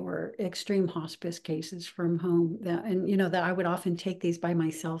extreme. They were extreme hospice cases from home that I would often take these by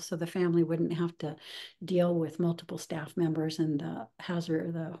myself so the family wouldn't have to deal with multiple staff members and the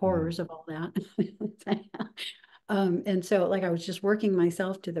Mm. horrors of all that. And so like I was just working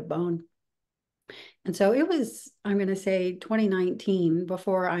myself to the bone. And so it was, I'm going to say 2019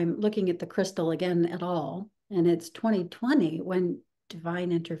 before I'm looking at the crystal again at all. And it's 2020 when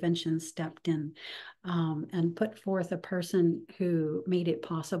divine intervention stepped in and put forth a person who made it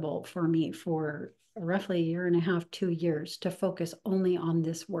possible for me for roughly a year and a half, 2 years to focus only on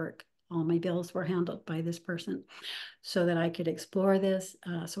this work. All my bills were handled by this person so that I could explore this,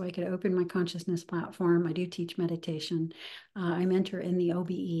 so I could open my consciousness platform. I do teach meditation. I mentor in the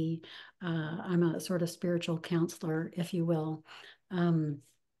OBE. I'm a sort of spiritual counselor, if you will. And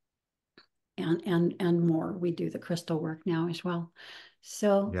more. We do the crystal work now as well.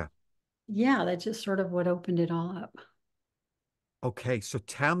 So Yeah. yeah, that's just sort of what opened it all up. Okay, so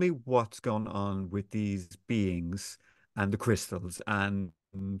tell me what's going on with these beings and the crystals and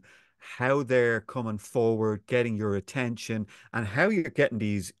how they're coming forward, getting your attention, and how you're getting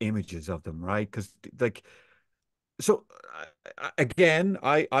these images of them, right? Because like so again,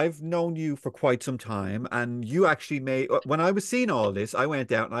 I've known you for quite some time, and you actually made when I was seeing all this, I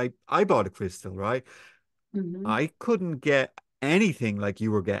went out and I bought a crystal, right? Mm-hmm. I couldn't get anything like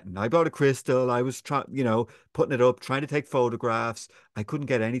you were getting. I bought a crystal. I was trying, putting it up, trying to take photographs. I couldn't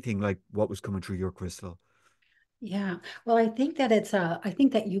get anything like what was coming through your crystal. Yeah. Well, I think that I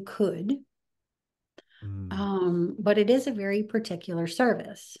think that you could, Mm, but it is a very particular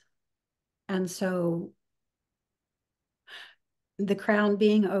service. And so the crown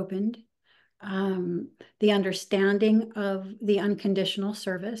being opened, um, the understanding of the unconditional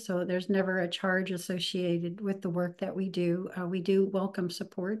service. So there's never a charge associated with the work that we do. We do welcome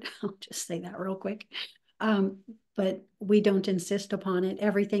support. I'll just say that real quick. Um, but we don't insist upon it.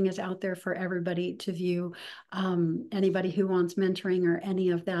 Everything is out there for everybody to view. Anybody who wants mentoring or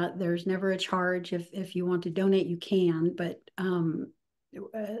any of that, there's never a charge. If you want to donate, you can. But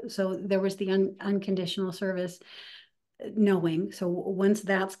so there was the unconditional service knowing. So once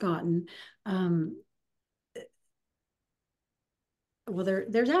that's gotten, um, well,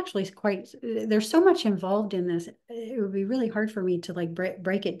 there's actually there's so much involved in this. It would be really hard for me to like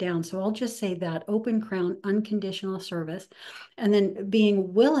break it down. So I'll just say that open crown, unconditional service, and then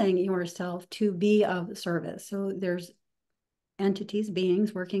being willing yourself to be of service. So there's entities,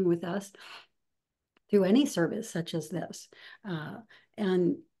 beings working with us through any service such as this.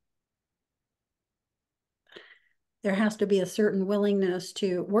 And there has to be a certain willingness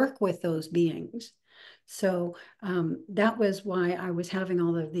to work with those beings. So that was why I was having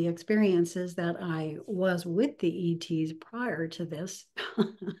all of the experiences that I was with the ETs prior to this,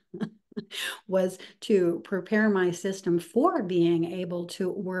 was to prepare my system for being able to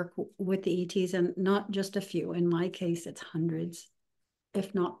work with the ETs, and not just a few. In my case, it's hundreds,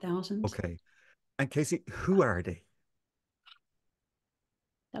 if not thousands. okay. And Casey, who are they?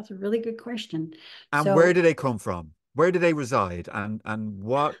 That's a really good question. And where So do they come from? Where do they reside? And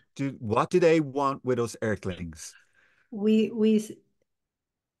what do they want with us Earthlings? we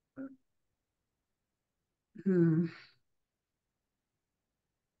hmm,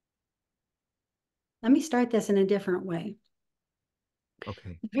 let me start this in a different way.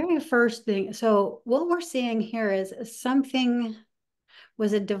 Okay. The very first thing, so what we're seeing here is something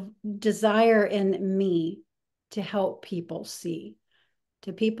was a desire in me to help people see,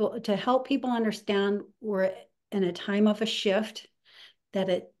 to help people understand we're in a time of a shift, that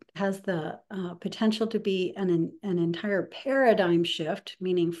it has the potential to be an entire paradigm shift,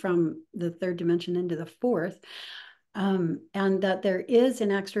 meaning from the third dimension into the fourth, and that there is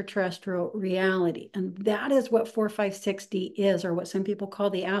an extraterrestrial reality. And that is what 4560 is, or what some people call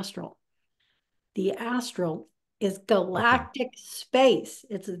the astral. The astral is Okay. galactic space.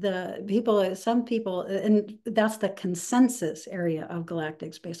 It's the people, some people, and that's the consensus area of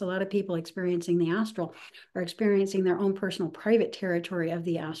galactic space. A lot of people experiencing the astral are experiencing their own personal private territory of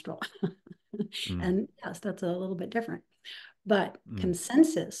the astral. Mm, And yes, that's a little bit different. But mm,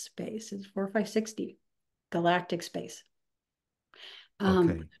 consensus space is 4560, galactic space. Um,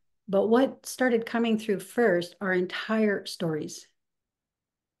 okay. but what started coming through first are entire stories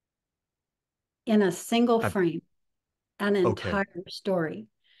in a single Uh, frame, an okay. entire story.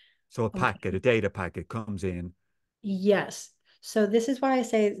 So Okay. a data packet comes in. Yes. So this is why I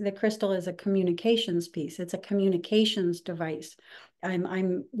say the crystal is a communications piece. It's a communications device.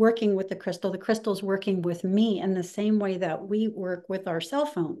 I'm working with the crystal. The crystal's working with me in the same way that we work with our cell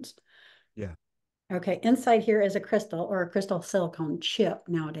phones. Yeah. Okay. Inside here is a crystal, or a crystal silicone chip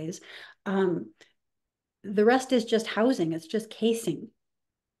nowadays. Um, the rest is just housing. It's just casing.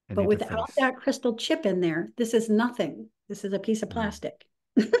 An But without interface. that crystal chip in there, this is nothing. This is a piece of Mm, plastic.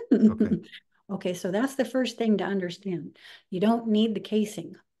 okay. Okay, so that's the first thing to understand. You don't need the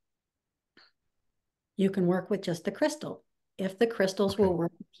casing. You can work with just the crystal. If the crystals will Okay.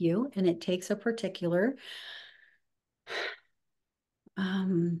 work with you, and it takes a particular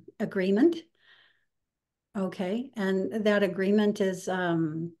agreement, Okay, and that agreement is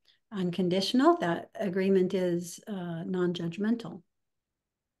unconditional. That agreement is non-judgmental,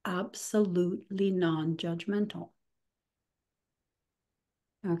 absolutely non-judgmental.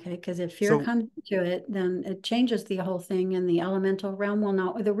 Okay, because if fear So, comes into it, then it changes the whole thing, and the elemental realm will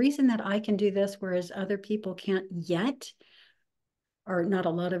not. The reason that I can do this, whereas other people can't yet, or not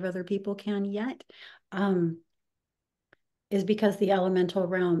a lot of other people can yet, um, is because the elemental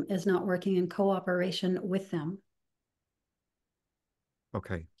realm is not working in cooperation with them.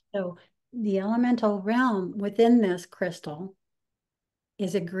 okay, So the elemental realm within this crystal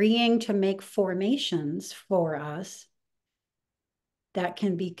is agreeing to make formations for us that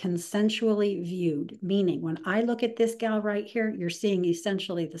can be consensually viewed. Meaning, when I look at this gal right here, you're seeing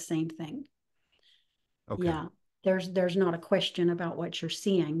essentially the same thing. okay. Yeah, there's not a question about what you're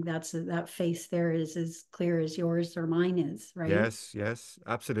seeing. That face there is as clear as yours or mine is, right? Yes, yes,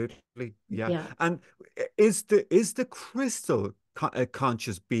 absolutely. Yeah. Yeah, And is the crystal a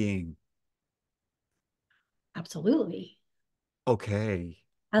conscious being? absolutely. Okay.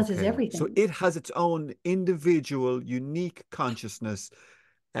 As is Okay. So everything. it has its own individual, unique consciousness,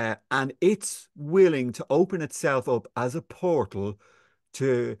 and it's willing to open itself up as a portal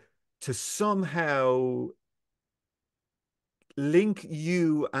to somehow link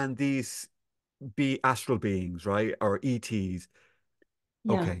you and these be astral beings, right? Or ETs.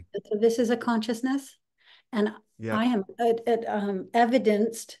 Yeah. Okay. So this is a consciousness, and Yeah. I am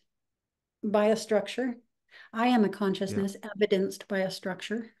evidenced by a structure. I am a Yeah. consciousness evidenced by a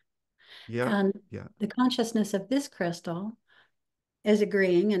structure. Yeah. And Yeah. the consciousness of this crystal is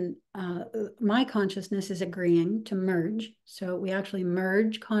agreeing, and my consciousness is agreeing to merge. So we actually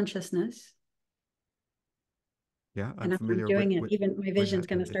merge consciousness. Yeah. I'm And I'm familiar with doing it, even my with vision's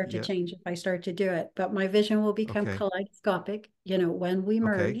going to start to yeah. change if I start to do it. But my vision will become Okay. kaleidoscopic. When we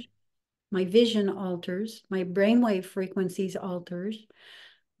Okay. merge, my vision alters, my brainwave frequencies alters.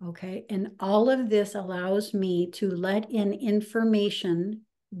 Okay. And all of this allows me to let in information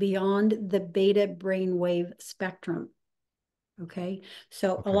beyond the beta brainwave spectrum. Okay.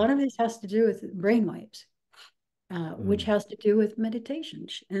 So a Okay. lot of this has to do with brainwaves, which Mm. has to do with meditation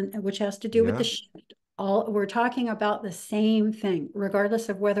and which has to do with the Yeah. shift. All we're talking about the same thing, regardless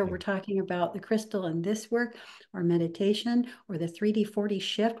of whether Yeah. we're talking about the crystal and this work or meditation or the 3D 4D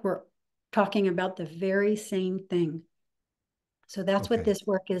shift, we're talking about the very same thing. So that's what Okay. this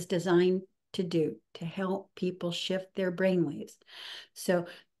work is designed to do, to help people shift their brainwaves. So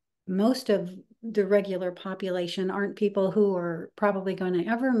most of the regular population aren't people who are probably going to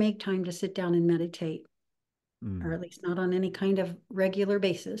ever make time to sit down and meditate, or Mm. at least not on any kind of regular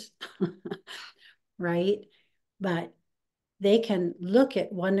basis, right? But they can look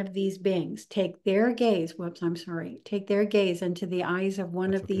at one of these beings, take their gaze, whoops, I'm sorry, take their gaze into the eyes of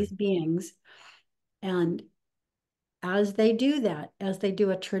one That's of these okay. beings, and as they do that, as they do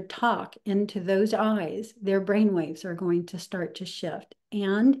a talk into those eyes, their brainwaves are going to start to shift.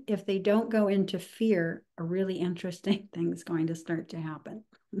 And if they don't go into fear, a really interesting thing is going to start to happen.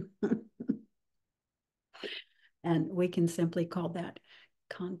 And we can simply call that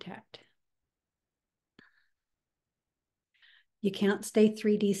contact. You can't stay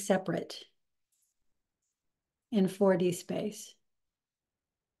 3D separate in 4D space.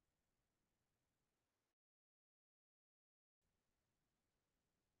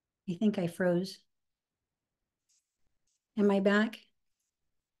 I think I froze. Am I back?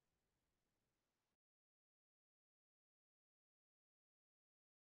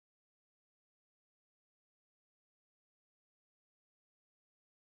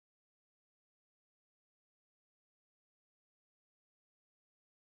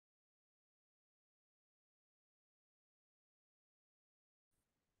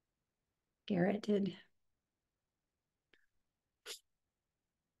 Garrett did.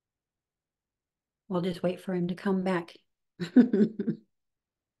 We'll just wait for him to come back.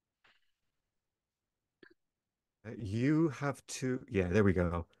 You have to, yeah, there we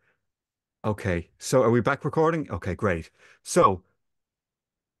go. Okay. So are we back recording? Okay, great. So,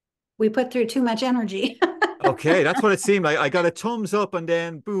 We put through too much energy. okay, that's what it seemed like. I got a thumbs up and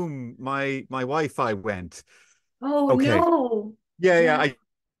then boom, my Wi-Fi went. Oh Okay. no. Yeah, yeah, Yeah.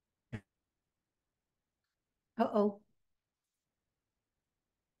 Uh-oh.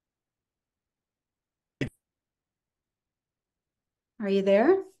 Are you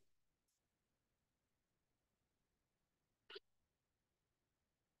there?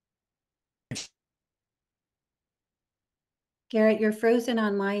 Garrett, you're frozen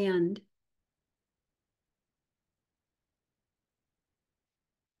on my end.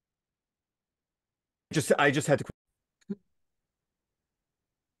 I just had to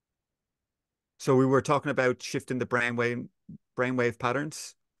So we were talking about shifting the brainwave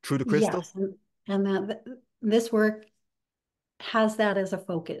patterns through the crystal. Yes, and that this work has that as a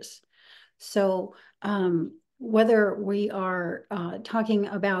focus. So whether we are talking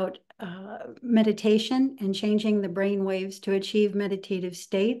about meditation and changing the brain waves to achieve meditative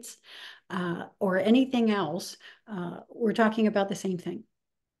states or anything else, we're talking about the same thing.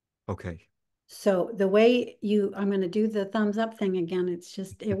 Okay. So the way you, I'm going to do the thumbs up thing again. It's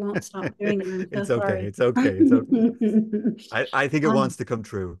just, it won't stop doing it. I'm so It's okay. sorry. It's okay. It's okay. I think it wants to come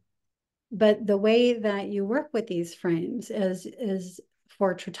true. But the way that you work with these frames is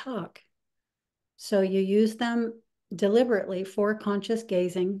for Tratak. So you use them deliberately for conscious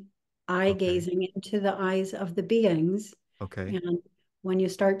gazing, eye Okay. gazing into the eyes of the beings. Okay. And when you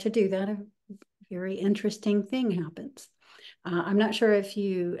start to do that, a very interesting thing happens. I'm not sure if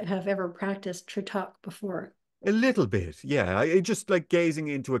you have ever practiced Tratak before. A little bit. Yeah. I just like gazing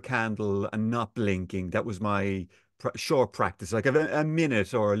into a candle and not blinking. That was my short practice, like a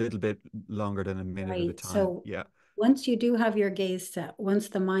minute or a little bit longer than a minute at a Right. time. So Yeah. once you do have your gaze set, once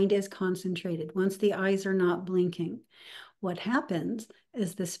the mind is concentrated, once the eyes are not blinking, what happens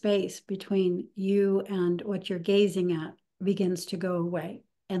is the space between you and what you're gazing at begins to go away.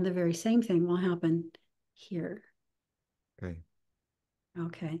 And the very same thing will happen here. Okay.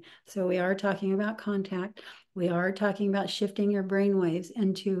 Okay, so we are talking about contact. We are talking about shifting your brain waves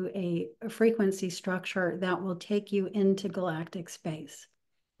into a frequency structure that will take you into galactic space.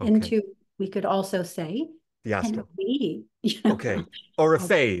 Okay. Into, we could also say, The and astral. we, Okay. Or a okay,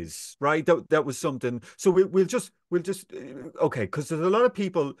 phase, right? That was something. So we'll just okay, because there's a lot of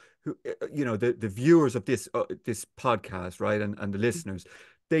people who the viewers of this podcast, right, and the listeners,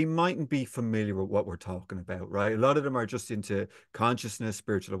 they mightn't be familiar with what we're talking about, right? A lot of them are just into consciousness,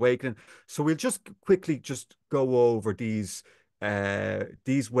 spiritual awakening. So we'll just quickly just go over these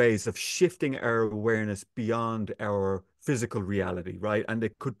ways of shifting our awareness beyond our physical reality, right? And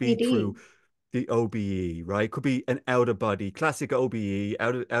it could be 3D, through the OBE, right? Could be an out of body, classic OBE,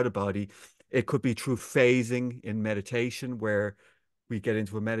 out of body. It could be through phasing in meditation, where we get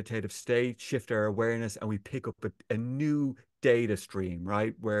into a meditative state, shift our awareness, and we pick up a new data stream,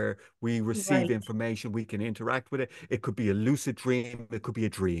 right? Where we receive right. information, we can interact with it. It could be a lucid dream, it could be a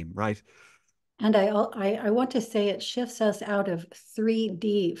dream, right? And I want to say it shifts us out of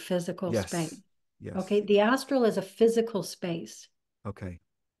 3D physical space. Yes. Yes. Okay, the astral is a physical space. Okay.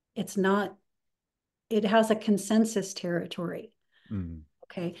 It's not, it has a consensus territory. Mm.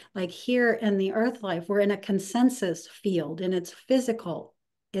 Okay, like here in the earth life, we're in a consensus field and it's physical,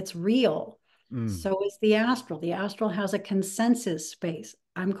 it's real. Mm. So is the astral. The astral has a consensus space.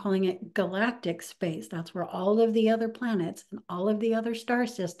 I'm calling it galactic space. That's where all of the other planets and all of the other star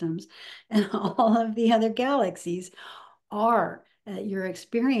systems and all of the other galaxies are. Your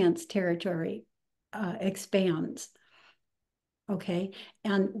experience territory expands. Okay,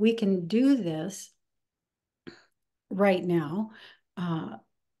 and we can do this right now. Uh,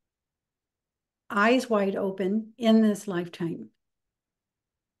 Eyes wide open in this lifetime.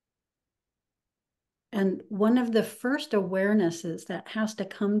 And one of the first awarenesses that has to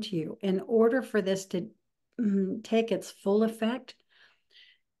come to you in order for this to take its full effect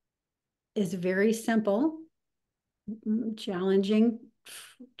is very simple, challenging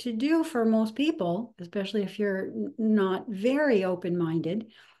to do for most people, especially if you're not very open-minded.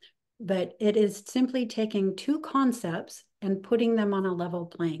 But it is simply taking two concepts and putting them on a level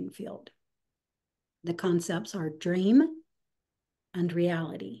playing field. The concepts are dream and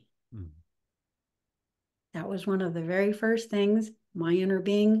reality. Mm. That was one of the very first things my inner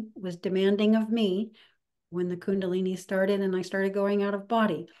being was demanding of me when the Kundalini started and I started going out of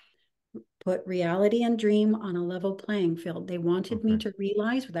body. Put reality and dream on a level playing field. They wanted me Okay. to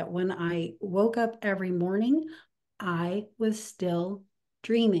realize that when I woke up every morning, I was still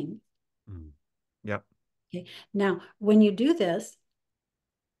dreaming. Mm. Yep. Okay. Now, when you do this,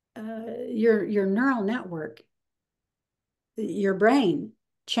 your neural network, your brain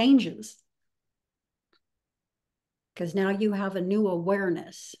changes because now you have a new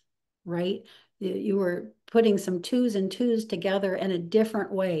awareness, right? You were putting some twos and twos together in a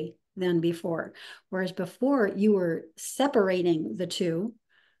different way than before. Whereas before you were separating the two,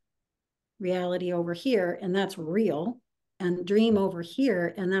 reality over here, and that's real, and dream over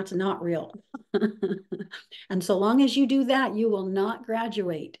here, and that's not real. And so long as you do that, you will not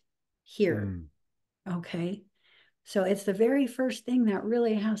graduate here. Mm. Okay. So it's the very first thing that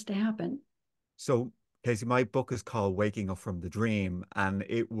really has to happen. So, Casey, my book is called Waking Up from the Dream, and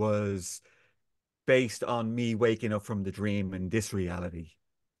it was based on me waking up from the dream in this reality,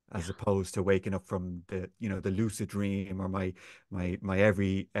 Yeah. as opposed to waking up from the lucid dream or my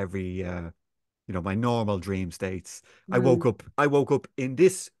every my normal dream states. Mm, I woke up in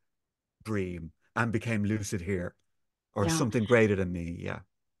this dream and became lucid here, or yeah. something greater than me. Yeah.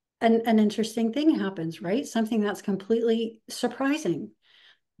 And an interesting thing happens, right? Something that's completely surprising.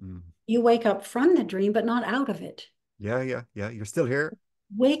 Mm. You wake up from the dream, but not out of it. Yeah, yeah, yeah. You're still here.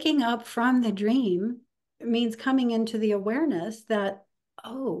 Waking up from the dream means coming into the awareness that,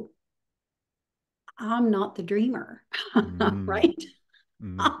 oh, I'm not the dreamer, Mm. right?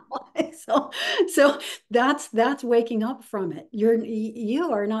 Mm. so that's waking up from it. You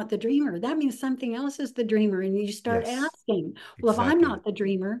are not the dreamer. That means something else is the dreamer. And you start Yes, asking, well, if I'm exactly. not the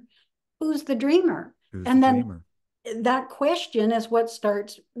dreamer, who's the dreamer? Who's the And then dreamer? that question is what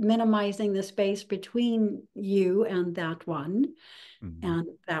starts minimizing the space between you and that one. Mm. And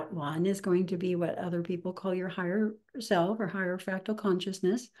that one is going to be what other people call your higher self or higher fractal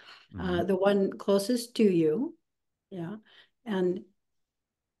consciousness, Mm. the one closest to you. Yeah. And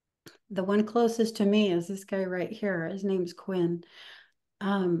the one closest to me is this guy right here. His name's Quinn.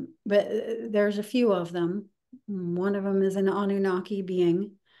 But there's a few of them. One of them is an Anunnaki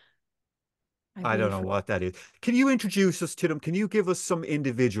being, I I don't believe. know what that is. Can you introduce us to them? Can you give us some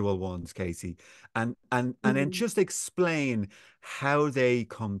individual ones, Casey? And then Mhm. just explain how they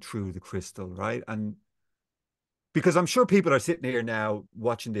come through the crystal, right? And because I'm sure people are sitting here now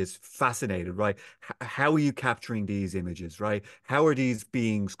watching this fascinated, right? How are you capturing these images, right? How are these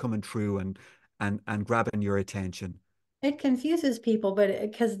beings coming through and grabbing your attention? It confuses people, but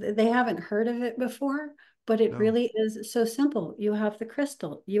because they haven't heard of it before, but it No. really is so simple. You have the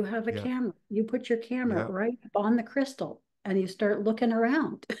crystal, you have a Yeah. camera, you put your camera Yeah. right on the crystal and you start looking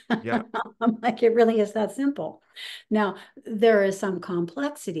around. Yeah. I'm like, it really is that simple. Now, there is some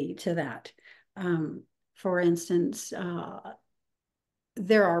complexity to that. Um, for instance,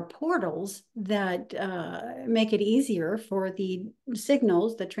 there are portals that make it easier for the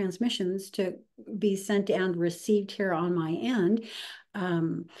signals, the transmissions to be sent and received here on my end.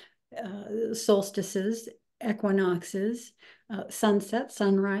 Um, Solstices, equinoxes, sunset,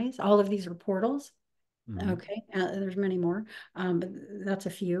 sunrise, all of these are portals. Hmm. Okay, there's many more, but that's a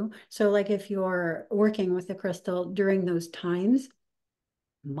few. So, like if you're working with the crystal during those times,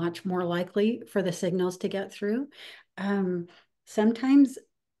 much more likely for the signals to get through. Um, Sometimes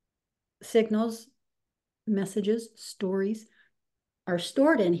signals, messages, stories are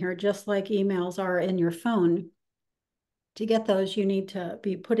stored in here, just like emails are in your phone. To get those, you need to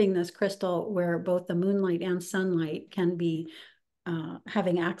be putting this crystal where both the moonlight and sunlight can be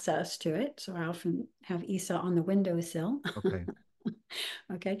having access to it. So I often have Isa on the windowsill. Okay.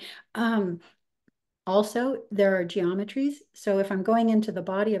 Okay. Um, Also, there are geometries. So if I'm going into the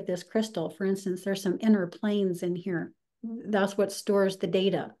body of this crystal, for instance, there's some inner planes in here. That's what stores the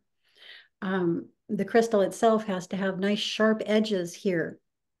data. The crystal itself has to have nice sharp edges here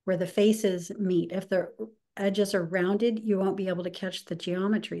where the faces meet. If the edges are rounded, you won't be able to catch the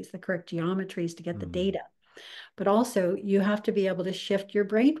geometries, the correct geometries to get the Mm. data. But also you have to be able to shift your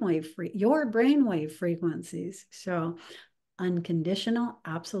brainwave frequencies. So unconditional,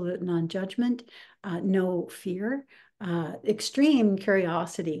 absolute non-judgment, no fear, extreme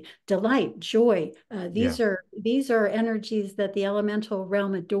curiosity, delight, joy. Yeah. These are energies that the elemental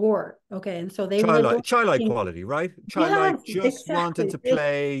realm adore. Okay, and so they will adore. Childlike quality, right? Yes, Childlike, just wanting exactly. to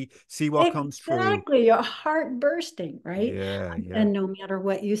play, see what comes through. Exactly. Your heart bursting, right? Yeah, yeah. And no matter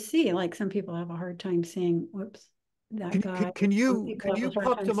what you see, like some people have a hard time seeing, whoops, that guy. Some people Can have you a hard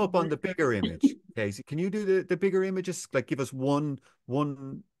pop time them up seeing on that the bigger image, Casey? Can you do the bigger images? Like give us one,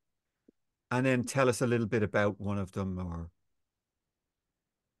 and then tell us a little bit about one of them, or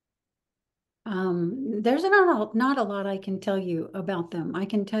There's not a lot I can tell you about them. I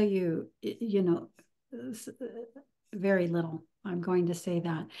can tell you, very little. I'm going to say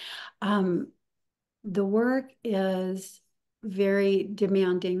that. Um, the work is very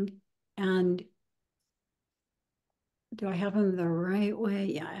demanding. And do I have them the right way?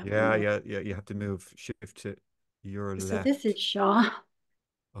 Yeah, I have them yeah, the right. yeah, yeah. You have to move, shift to your So this is left. Shaw.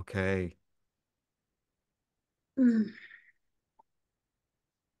 Okay. Mm.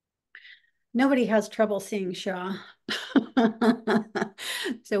 Nobody has trouble seeing Shaw.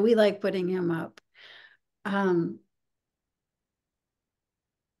 So we like putting him up. Um,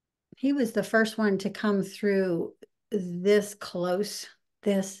 he was the first one to come through this close,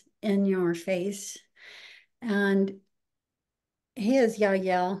 this in your face. And he is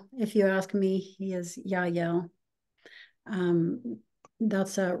Yael. If you ask me, he is Yael. Um,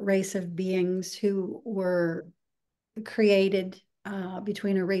 that's a race of beings who were created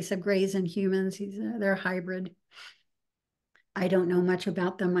between a race of grays and humans. They're hybrid. I don't know much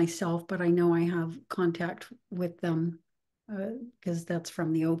about them myself, but I know I have contact with them because that's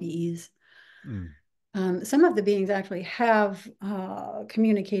from the OBEs. Mm. Some of the beings actually have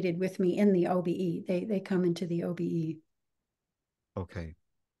communicated with me in the OBE. They come into the OBE. Okay.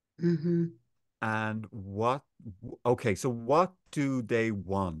 Hmm. And okay, so what do they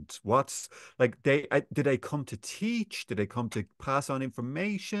want? What's like did they come to teach? Did they come to pass on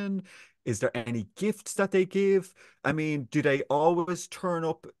information? Is there any gifts that they give? I mean, do they always turn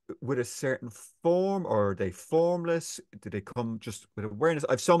up with a certain form, or are they formless? Do they come just with awareness?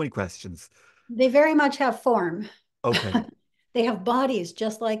 I have so many questions. They very much have form. Okay, They have bodies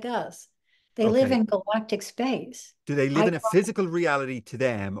just like us. They live okay. in galactic space. Do they live I in a physical reality to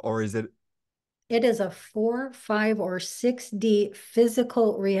them, or is it It is a 4, 5, or 6D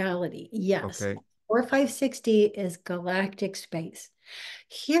physical reality. Yes. okay? 4, 5, 6D is galactic space.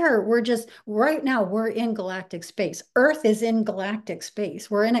 Here, we're just, right now, we're in galactic space. Earth is in galactic space.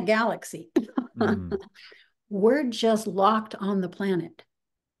 We're in a galaxy. Mm, We're just locked on the planet.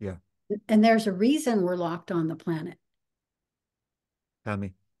 yeah, And there's a reason we're locked on the planet. tell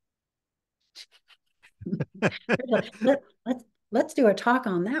me. Let's do a talk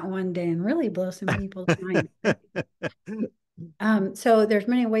on that one day and really blow some people's minds. So there's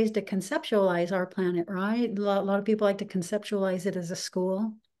many ways to conceptualize our planet, right? A lot of people like to conceptualize it as a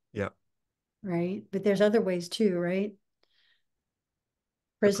school, Yeah. right? But there's other ways too, right?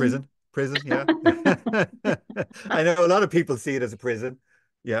 A Prison. prison, yeah. I know a lot of people see it as a prison.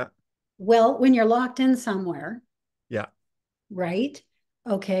 Yeah, Well, when you're locked in somewhere, yeah, right?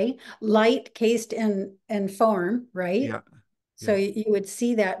 Okay, light cased in form, right? yeah, So yeah. you would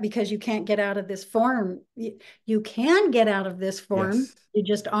see that because you can't get out of this form. You can get out of this form, Yes. you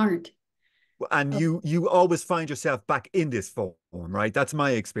just aren't. And you always find yourself back in this form, right? That's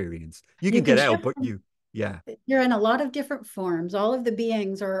my experience. You You can can get out, shift. but yeah, You're in a lot of different forms. All of the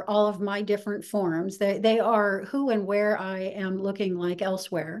beings are all of my different forms. They are who and where I am looking like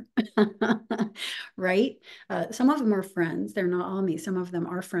elsewhere, right? Some of them are friends. They're not all me. Some of them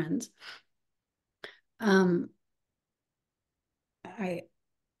are friends. Um, I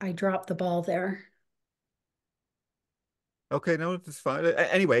I dropped the ball there. okay, no, it's fine.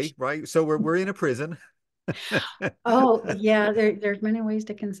 Anyway, right? So we're in a prison. Oh yeah, there's many ways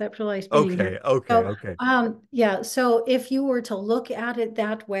to conceptualize being here. Okay, okay, So okay. yeah, so if you were to look at it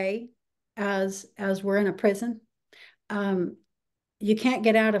that way, as we're in a prison, um, you can't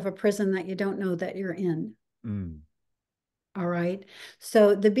get out of a prison that you don't know that you're in. Mm, All right.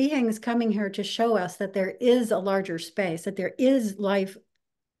 So the beings coming here to show us that there is a larger space, that there is life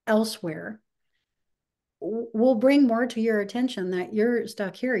elsewhere, will bring more to your attention that you're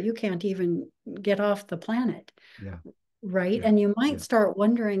stuck here. You can't even get off the planet, yeah, right? yeah, And you might yeah. start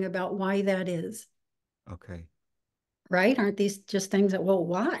wondering about why that is, Okay. right? Aren't these just things that, well,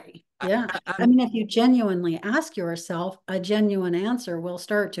 why? Yeah. I And mean, if you genuinely ask yourself, a genuine answer will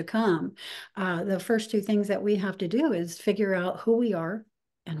start to come. The first two things that we have to do is figure out who we are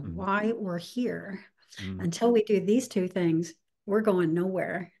and mm, why we're here. mm, Until we do these two things, we're going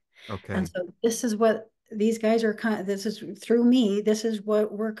nowhere. And okay. so this is what these guys are this is through me, this is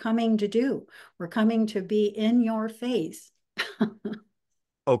what we're coming to do. We're coming to be in your face.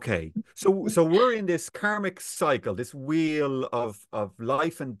 Okay. So we're in this karmic cycle, this wheel of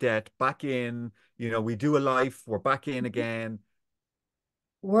life and death back in, we do a life, we're back in again.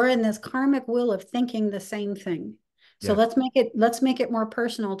 We're in this karmic wheel of thinking the same thing. So Yes. let's make it more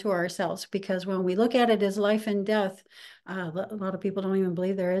personal to ourselves, because when we look at it as life and death, a lot of people don't even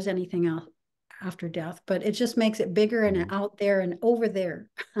believe there is anything else after death, but it just makes it bigger and Mhm. out there and over there.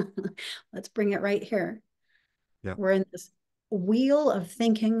 Let's bring it right here. Yeah. We're in this wheel of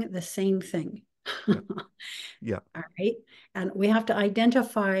thinking the same thing. Yeah. Yeah. All right. And we have to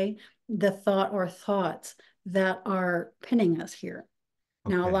identify the thought or thoughts that are pinning us here.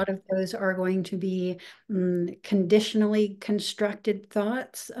 Now, a Okay. lot of those are going to be conditionally constructed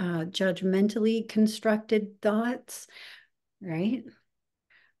thoughts, judgmentally constructed thoughts, right?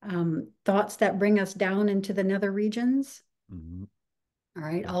 Thoughts that bring us down into the nether regions. Mhm. All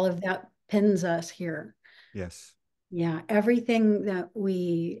right. Yeah. All of that pins us here. Yes. Yeah. Everything that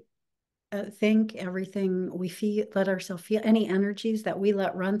we think, everything we feel, let ourselves feel, any energies that we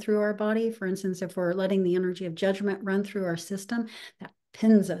let run through our body. For instance, if we're letting the energy of judgment run through our system, that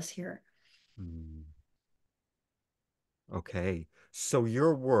pins us here. Mm. Okay. So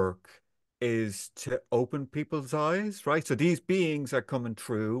your work is to open people's eyes, right? So these beings are coming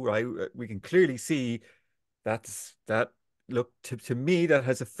through, right? We can clearly see that look to me that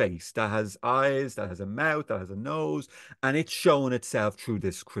has a face, that has eyes, that has a mouth, that has a nose, and it's showing itself through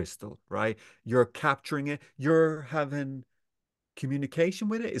this crystal, right? You're capturing it, you're having communication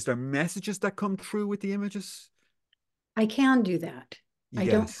with it. Is there messages that come through with the images? I can do that. I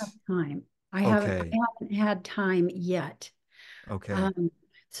don't have Yes. time. I Okay. haven't had time yet. Okay. Um,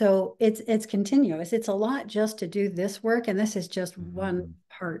 so it's continuous. It's a lot just to do this work, and this is just one Hmm.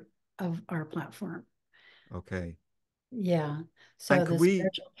 part of our platform. Okay. Yeah. And So could the we,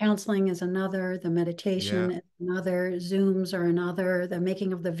 spiritual counseling is another, the meditation yeah. is another, Zooms are another, the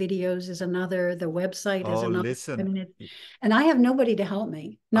making of the videos is another, the website is Oh, another. I listen, mean, and I have nobody to help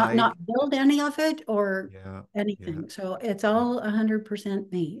me, I, not build any of it or yeah, yeah, anything. So it's yeah. all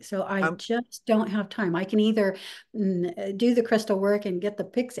 100% me. So I Um, just don't have time. I can either do the crystal work and get the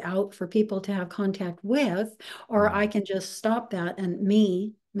pics out for people to have contact with, or I mm, can just stop that and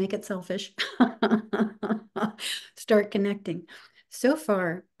me make it selfish. Start connecting. So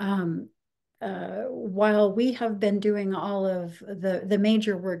far, while we have been doing all of the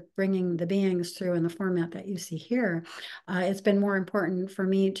major work, bringing the beings through in the format that you see here, it's been more important for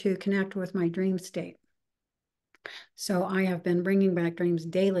me to connect with my dream state. So I have been bringing back dreams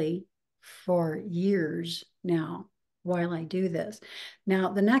daily for years now while I do this. Now,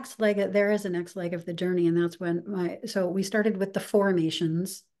 there is a next leg of the journey, and that's so we started with the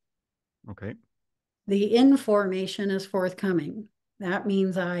formations. okay. The information is forthcoming. That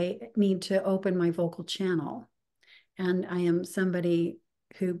means I need to open my vocal channel. And I am somebody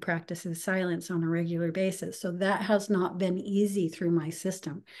who practices silence on a regular basis. So that has not been easy through my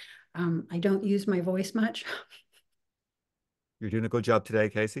system. I don't use my voice much. You're doing a good job today,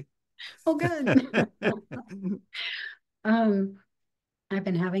 Casey. Oh, good. um, I've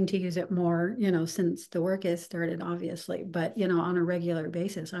been having to use it more, since the work has started, obviously. But, on a regular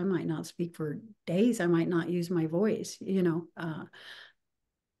basis, I might not speak for days. I might not use my voice.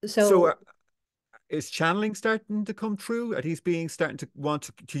 So, So is channeling starting to come true? Are these beings starting to want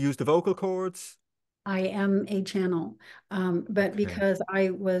to use the vocal cords? I am a channel, but Okay. because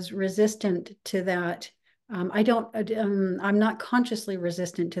I was resistant to that, I don't, I'm not consciously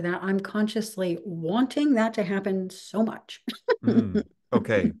resistant to that. I'm consciously wanting that to happen so much. Mm,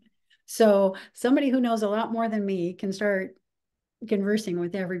 okay. So somebody who knows a lot more than me can start conversing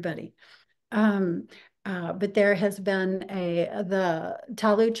with everybody. Um, but there has been the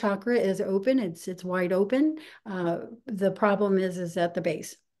Talu chakra is open. It's wide open. The problem is at the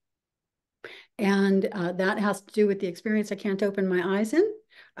base. And that has to do with the experience I can't open my eyes in.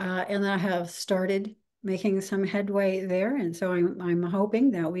 And I have started making some headway there. And so I'm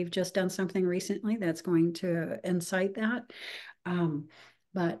hoping that we've just done something recently that's going to incite that. Um,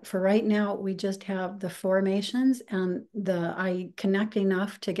 but for right now, we just have the formations and I connect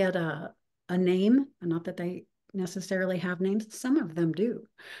enough to get a name. Not that they necessarily have names. Some of them do.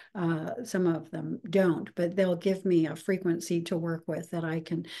 Some of them don't, but they'll give me a frequency to work with that I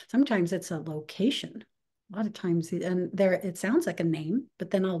can. Sometimes it's a location. A lot of times, and there it sounds like a name, but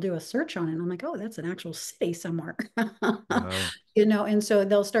then I'll do a search on it and I'm like, oh, that's an actual city somewhere. Wow. And so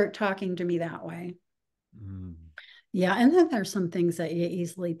they'll start talking to me that way. Mm, Yeah, and then there's some things that you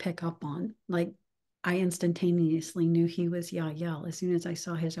easily pick up on. Like I instantaneously knew he was Yael as soon as I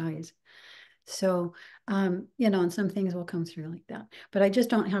saw his eyes. So, and some things will come through like that. But I just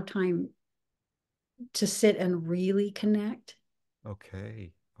don't have time to sit and really connect.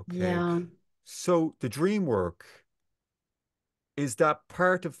 okay. Okay. Yeah, So the dream work, is that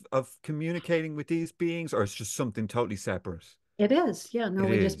part of communicating with these beings, or it's just something totally separate? it is. Yeah,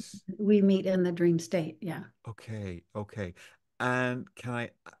 no, It is. we meet in the dream state. Yeah. Okay. Okay. And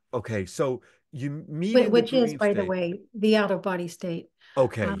okay, so you meet in the Which is, dream by the state. way, the out of body state.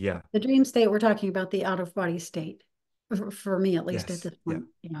 Okay. Yeah. The dream state, we're talking about the out of body state, for me at least at Yes. this Yeah. point.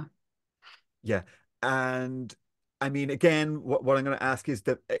 Yeah. Yeah. And I mean, again, what I'm going to ask is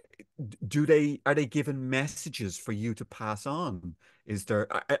that are they given messages for you to pass on? Is there,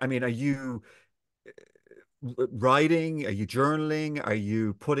 I mean, are you writing? Are you journaling? Are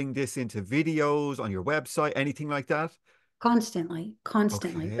you putting this into videos on your website? Anything like that? Constantly,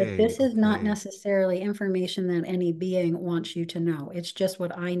 constantly. But Okay. this is not Okay. necessarily information that any being wants you to know. It's just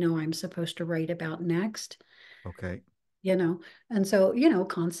what I know I'm supposed to write about next, Okay. you know. And so,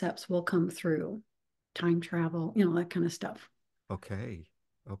 concepts will come through, time travel, that kind of stuff. Okay.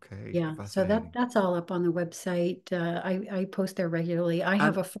 Okay. Yeah, so Fascinating. that's all up on the website. I post there regularly. I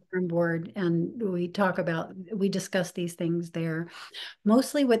have And a forum board and we discuss these things there.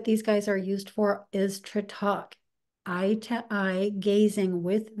 Mostly what these guys are used for is to talk, eye to eye gazing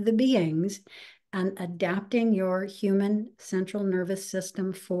with the beings and adapting your human central nervous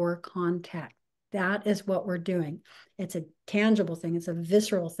system for contact. That is what we're doing. It's a tangible thing, it's a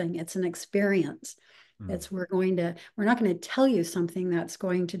visceral thing, it's an experience. mm, We're not going to tell you something that's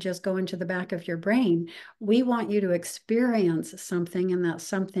going to just go into the back of your brain. We want you to experience something, and that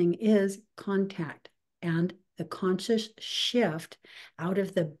something is contact and the conscious shift out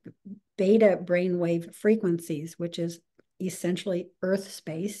of the beta brainwave frequencies, which is essentially Earth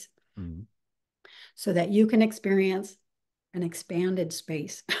space, Mm. so that you can experience an expanded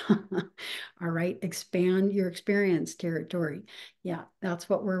space. All right, expand your experience territory. Yeah, that's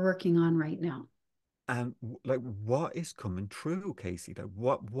what we're working on right now. And like, what is coming true, Casey?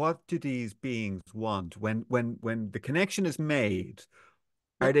 Like, what do these beings want when the connection is made?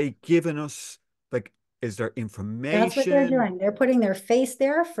 Are Yeah, they giving us like, is there that's what they're information? doing. They're putting their face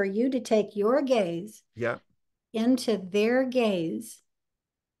there for you to take your gaze Yeah. into their gaze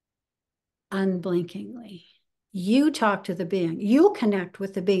unblinkingly. You talk to the being, you connect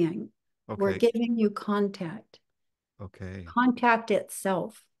with the being. We're Okay. giving you contact, Okay. contact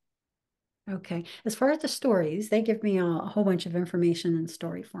itself. Okay. As far as the stories, they give me a whole bunch of information in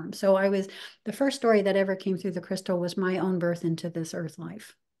story form. So the first story that ever came through the crystal was my own birth into this earth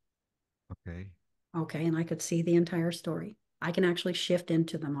life. Okay. Okay. And I could see the entire story. I can actually shift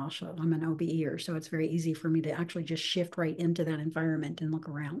into them also. I'm an OBEer, so it's very easy for me to actually just shift right into that environment and look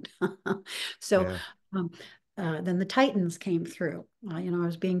around. So Yeah. um, then the Titans came through. I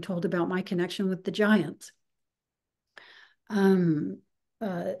was being told about my connection with the giants. Um,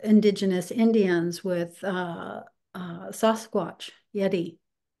 Indigenous Indians with Sasquatch, Yeti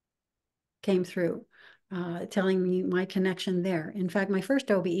came through, telling me my connection there. In fact, my first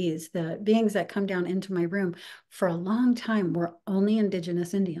OBEs, the beings that come down into my room for a long time were only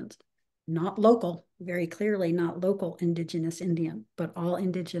Indigenous Indians, not local, very clearly not local Indigenous Indian, but all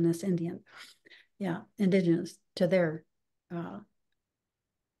Indigenous Indian. Yeah, Indigenous to their uh,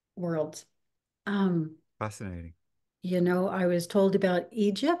 worlds. Um, Fascinating. I was told about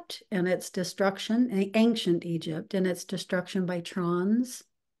Egypt and its destruction, ancient Egypt and its destruction by trons,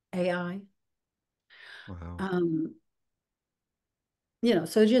 AI. Wow. Um,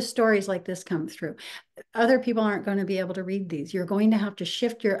 so just stories like this come through. Other people aren't going to be able to read these. You're going to have to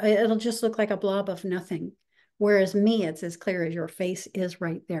shift it'll just look like a blob of nothing. Whereas me, it's as clear as your face is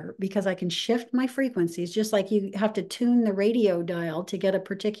right there because I can shift my frequencies, just like you have to tune the radio dial to get a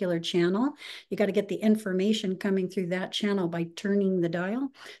particular channel. You got to get the information coming through that channel by turning the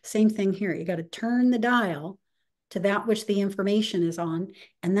dial. Same thing here. You got to turn the dial to that which the information is on,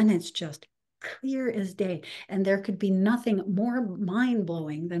 and then it's just clear as day. And there could be nothing more mind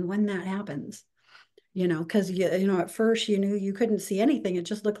blowing than when that happens. Because at first you knew you couldn't see anything. It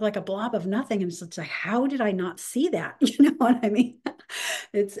just looked like a blob of nothing. And it's like, how did I not see that? You know what I mean?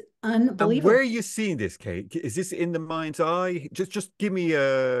 It's And where unbelievable. are you seeing this, Kate? Is this in the mind's eye? Just give me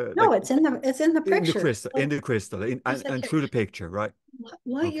No, it's in the picture. in the crystal, Just and like through the picture, right?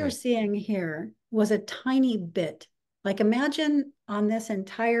 what you're Okay. seeing here was a tiny bit. Like imagine on this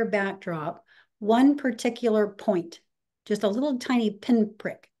entire backdrop, one particular point, just a little tiny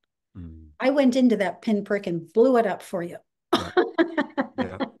pinprick. Mm. I went into that pinprick and blew it up for you. Yeah.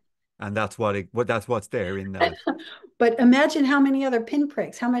 Yeah. And that's what's there in that. But imagine how many other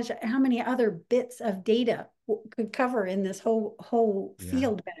pinpricks, how many other bits of data could cover in this whole Yeah.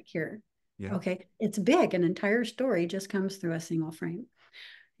 field back here. Yeah. Okay, it's big. An entire story just comes through a single frame.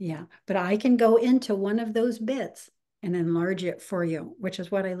 Yeah, but I can go into one of those bits and enlarge it for you, which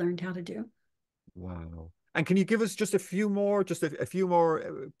is what I learned how to do. Wow. And can you give us just a few more, a few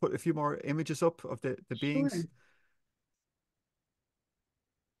more, put a few more images up of the Sure. beings?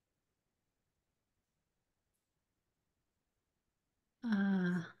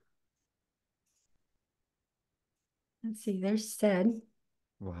 Uh, let's see. There's Sid.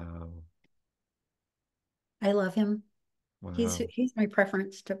 Wow. I love him. He's Wow. he's my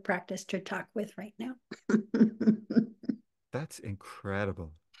preference to practice to talk with right now. That's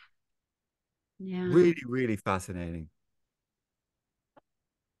incredible. Yeah. Really, really fascinating.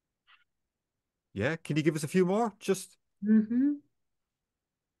 Yeah. Can you give us a few more? Just Hmm.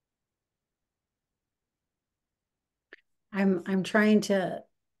 I'm trying to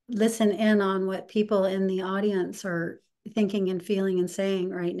listen in on what people in the audience are thinking and feeling and saying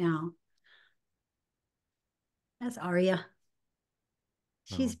right now. That's Arya.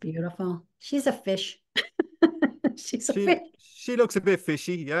 She's oh. beautiful. She's a fish. She's a She fish. she looks a bit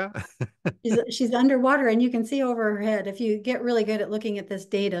fishy, yeah. She's underwater and you can see over her head. If you get really good at looking at this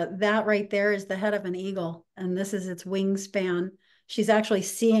data, that right there is the head of an eagle, and this is its wingspan. She's actually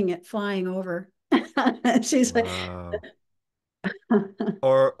seeing it flying over. She's like, Wow.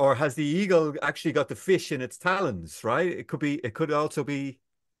 Or has the eagle actually got the fish in its talons, right? It could also be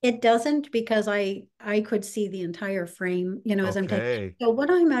it doesn't because I could see the entire frame, as I'm taking. okay. So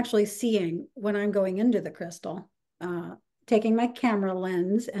what I'm actually seeing when I'm going into the crystal, uh, taking my camera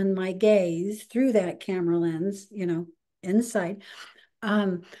lens and my gaze through that camera lens, inside.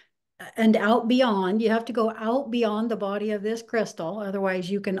 Um, and out beyond. You have to go out beyond the body of this crystal. Otherwise,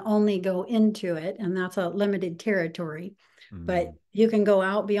 you can only go into it, and that's a limited territory. But Mm, you can go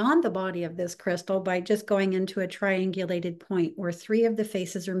out beyond the body of this crystal by just going into a triangulated point where three of the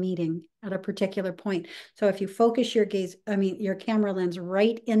faces are meeting at a particular point. So if you focus your gaze, I mean, your camera lens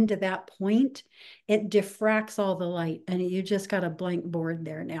right into that point, it diffracts all the light, and you just got a blank board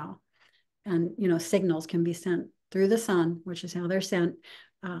there now. And, signals can be sent through the sun, which is how they're sent,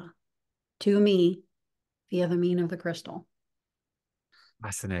 uh, to me via the mean of the crystal.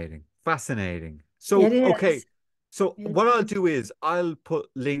 fascinating. Fascinating. It So, okay. is. So It what I'll is. do is I'll put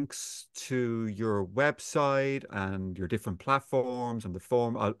links to your website and your different platforms and the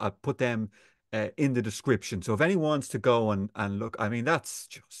form. I'll put them in the description. So if anyone wants to go and look, I mean, that's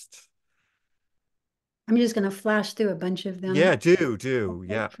just, I'm just going to flash through a bunch of yeah, them do.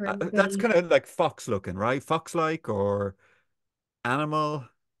 Yeah. for That's everybody. kind of like fox looking, right? Fox-like or animal.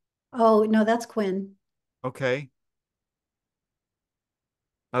 Oh, no, that's Quinn. Okay.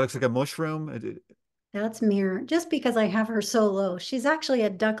 That looks like a mushroom. That's Mirror. Just because I have her so low, she's actually a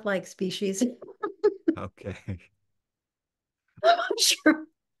duck-like species. Okay. Sure.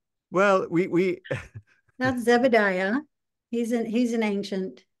 Well, we That's Zebediah. He's an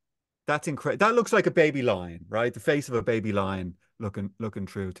ancient. that's incredible. That looks like a baby lion, right? The face of a baby lion looking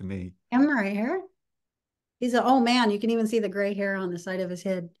true to me. Am I right here? He's a, oh man, you can even see the gray hair on the side of his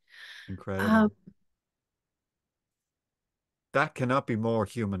head. Um, Incredible. That cannot be more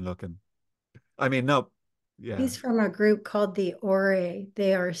human looking. I mean, no. Yeah. He's from a group called the Ore.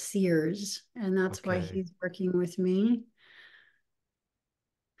 They are seers, and that's why Okay. he's working with me.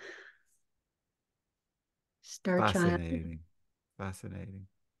 Star Child. Fascinating. Fascinating.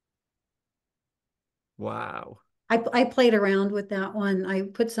 Wow. I played around with that one. I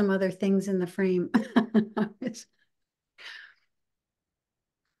put some other things in the frame.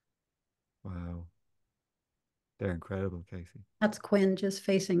 Wow. They're incredible, Casey. That's Quinn just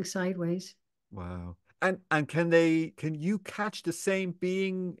facing sideways. Wow. And can you catch the same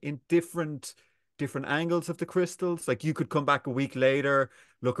being in different angles of the crystals? Like you could come back a week later,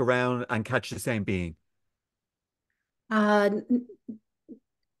 look around and catch the same being. Uh,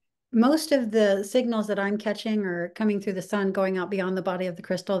 Most of the signals that I'm catching are coming through the sun, going out beyond the body of the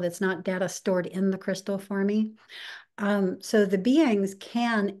crystal. That's not data stored in the crystal for me. So the beings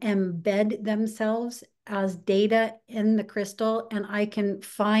can embed themselves as data in the crystal, and I can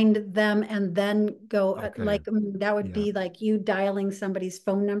find them and then go Okay. like that would Yeah. be like you dialing somebody's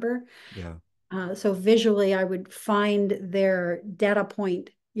phone number. Yeah. So visually, I would find their data point,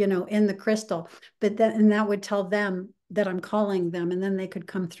 in the crystal, but then and that would tell them that I'm calling them, and then they could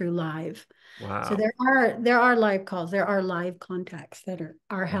come through live. So Wow. there are live calls, there are live contacts that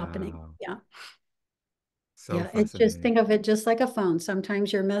are happening. Wow. Yeah. So Yeah, it's just fascinating. think of it just like a phone.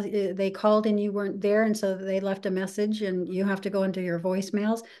 Sometimes they called and you weren't there, and so they left a message, and you have to go into your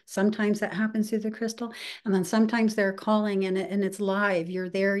voicemails. Sometimes that happens through the crystal, and then sometimes they're calling and it's live. You're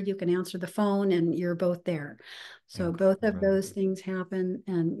there, you can answer the phone, and you're both there. So both of those Incredible. things happen,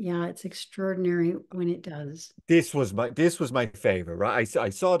 and yeah, it's extraordinary when it does. This was my favorite, right? I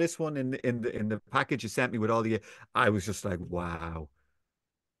saw this one in the package you sent me with all the I was just like, wow,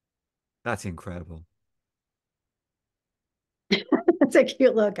 that's incredible. It's a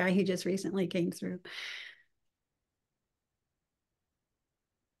cute little guy who just recently came through.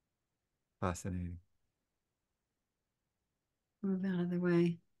 Fascinating. Move out of the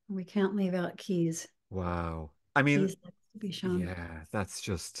way. We can't leave out keys. Wow. I mean, Keys have to be shown. yeah, that's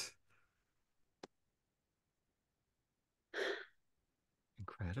just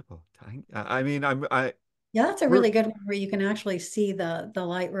incredible. I mean, Yeah, that's a we're really good one where you can actually see the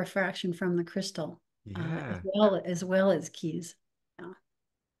light refraction from the crystal, as yeah. well as keys. Yeah.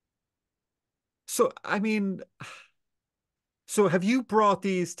 So I mean, so have you brought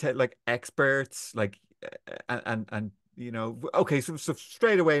these to like experts, like and okay, so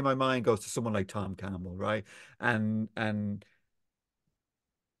straight away my mind goes to someone like Tom Campbell, right? And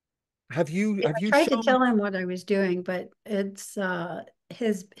have you Yeah, have I you tried to shown? tell him what I was doing, but it's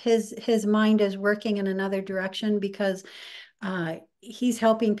his mind is working in another direction because he's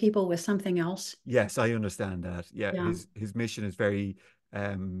helping people with something else. Yes, I understand that. Yeah, Yeah. his mission is very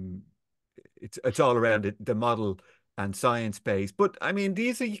um it's all around the model and science base. But I mean,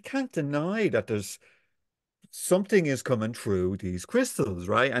 these are you can't deny that there's something is coming through these crystals,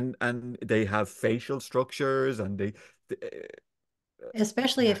 right? And they have facial structures and they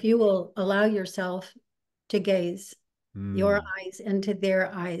Especially yeah. if you will allow yourself to gaze your Hmm. eyes into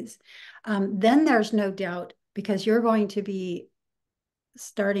their eyes. Then there's no doubt because you're going to be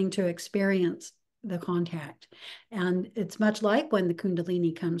starting to experience the contact. And it's much like when the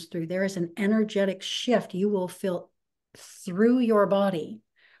Kundalini comes through. There is an energetic shift you will feel through your body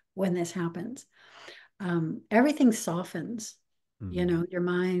when this happens. Everything softens. You Mm. know, your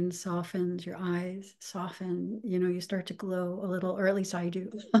mind softens, your eyes soften, you know, you start to glow a little, or at least I do.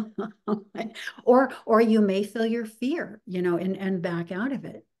 Or you may feel your fear, you know, and back out of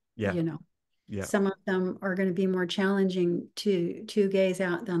it, Yeah. you know. Yeah. Some of them are going to be more challenging to gaze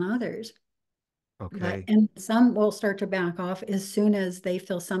at than others. But Okay. and some will start to back off as soon as they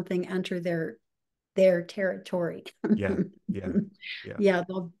feel something enter their territory. Yeah. Yeah. Yeah. Yeah,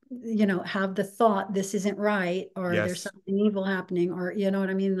 they'll, you know, have the thought this isn't right, or there's Yes. something evil happening, or you know what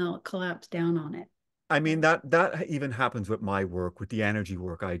I mean, they'll collapse down on it. I mean that even happens with my work, with the energy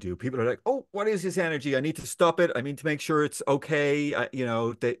work I do. People are like, "Oh, what is this energy? I need to stop it. I need to make sure it's okay." You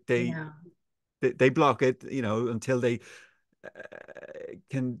know, Yeah, they block it, you know, until they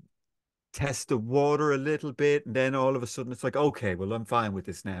can test the water a little bit, and then all of a sudden it's like, okay, well, I'm fine with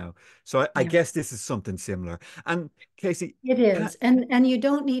this now. So I yeah. guess this is something similar. And Casey, It can I, is. And you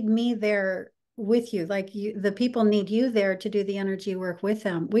don't need me there with you. Like you, the people need you there to do the energy work with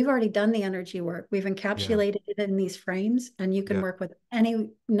them. We've already done the energy work. We've yeah, encapsulated it in these frames, and you can yeah. work with any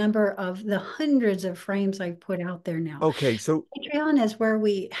number of the hundreds of frames I've put out there now. Okay, so Patreon is where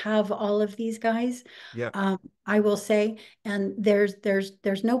we have all of these guys. yeah, I will say, and there's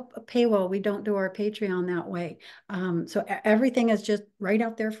no paywall. We don't do our Patreon that way. So everything is just right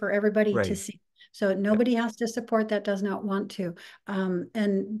out there for everybody to great. see. So Yeah. nobody has to support that does not want to.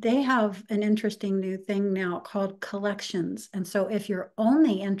 And they have an interesting new thing now called collections. And so if you're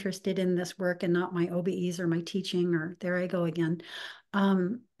only interested in this work and not my OBEs or my teaching, or there I go again,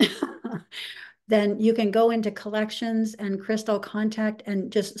 um, then you can go into collections and crystal contact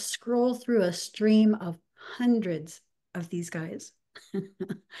and just scroll through a stream of hundreds of these guys.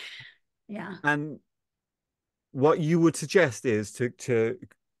 Yeah. And what you would suggest is to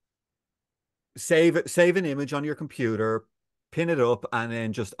save an image on your computer, pin it up, and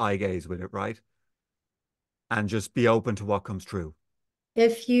then just eye gaze with it, right? And just be open to what comes through.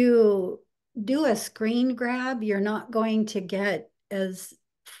 If you do a screen grab, you're not going to get as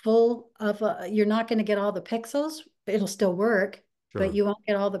full of you're not going to get all the pixels. It'll still work, but Sure. you won't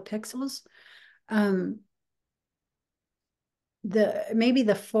get all the pixels. Um, the maybe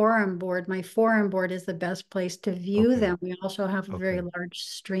the forum board, my forum board is the best place to view Okay. them. We also have a very Okay. large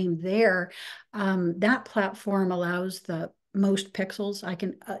stream there. That platform allows the most pixels. I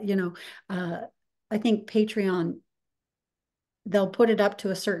can, uh, I think Patreon, they'll put it up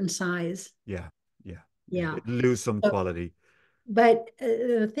to a certain size. Yeah. Yeah. Yeah. Yeah. It lose some So, quality. but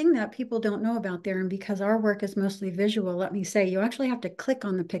the thing that people don't know about there, and because our work is mostly visual, let me say, you actually have to click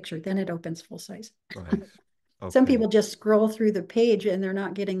on the picture, then it opens full size. Right. Some Okay. people just scroll through the page and they're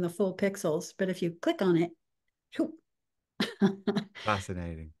not getting the full pixels, but if you click on it, whew.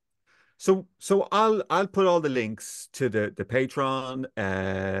 Fascinating. So I'll put all the links to the Patreon,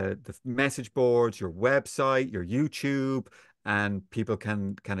 the message boards, your website, your YouTube, and people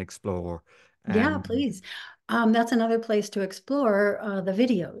can explore. Yeah, Um, please. That's another place to explore the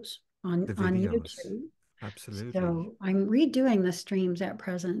videos the on videos. YouTube. Absolutely. So I'm redoing the streams at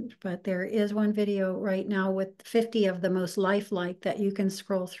present, but there is one video right now with 50 of the most lifelike that you can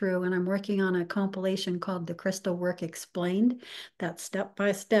scroll through. And I'm working on a compilation called The Crystal Work Explained that step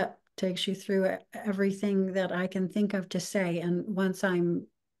by step takes you through everything that I can think of to say. And once I'm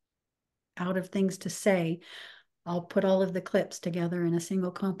out of things to say, I'll put all of the clips together in a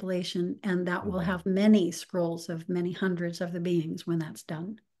single compilation, and that will Wow. have many scrolls of many hundreds of the beings when that's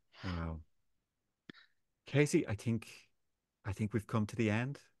done. Wow. Casey, I think we've come to the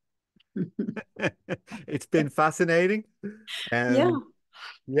end. It's been fascinating. Yeah. Um,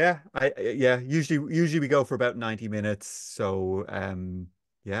 yeah, yeah, usually we go for about 90 minutes. So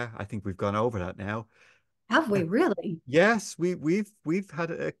yeah, I think we've gone over that now. Have we really? Yes, we've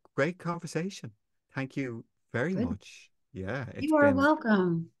had a great conversation. Thank you very Good. much. Yeah, You are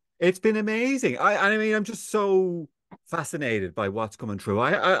welcome. it's been amazing. I mean, I'm just so fascinated by what's coming through.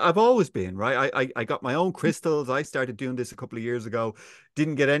 I've always been, right? I got my own crystals. I started doing this a couple of years ago.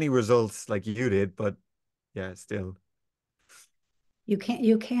 Didn't get any results like you did, but yeah, still. You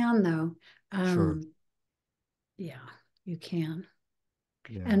can though. Sure. Um, yeah, you can.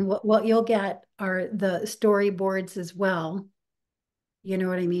 Yeah. And what you'll get are the storyboards as well. You know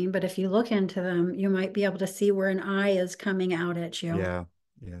what I mean? But if you look into them, you might be able to see where an eye is coming out at you. Yeah.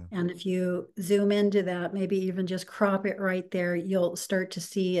 Yeah. And if you zoom into that, maybe even just crop it right there, you'll start to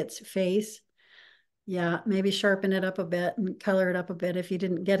see its face. Yeah, maybe sharpen it up a bit and color it up a bit if you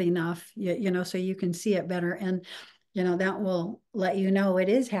didn't get enough, so you can see it better. And that will let you know it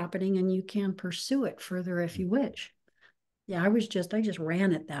is happening and you can pursue it further if you wish. Yeah, I just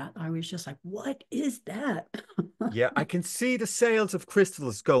ran at that. I was just like, what is that? Yeah, I can see the sales of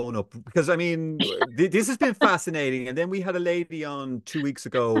crystals going up because I mean, this has been fascinating. And then we had a lady on 2 weeks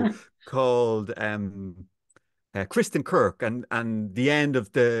ago called Kristen Kirk, and the end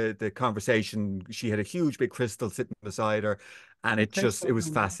of the conversation, she had a huge big crystal sitting beside her, and it Crystals was are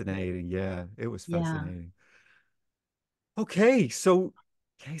wonderful. fascinating. Yeah, it was Yeah. fascinating. Okay, so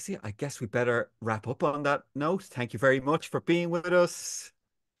Casey, I guess we better wrap up on that note. Thank you very much for being with us.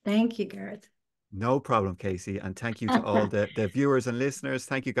 Thank you, Gareth. No problem, Casey. And thank you to all the viewers and listeners.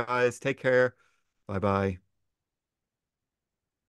 Thank you guys. Take care. Bye bye.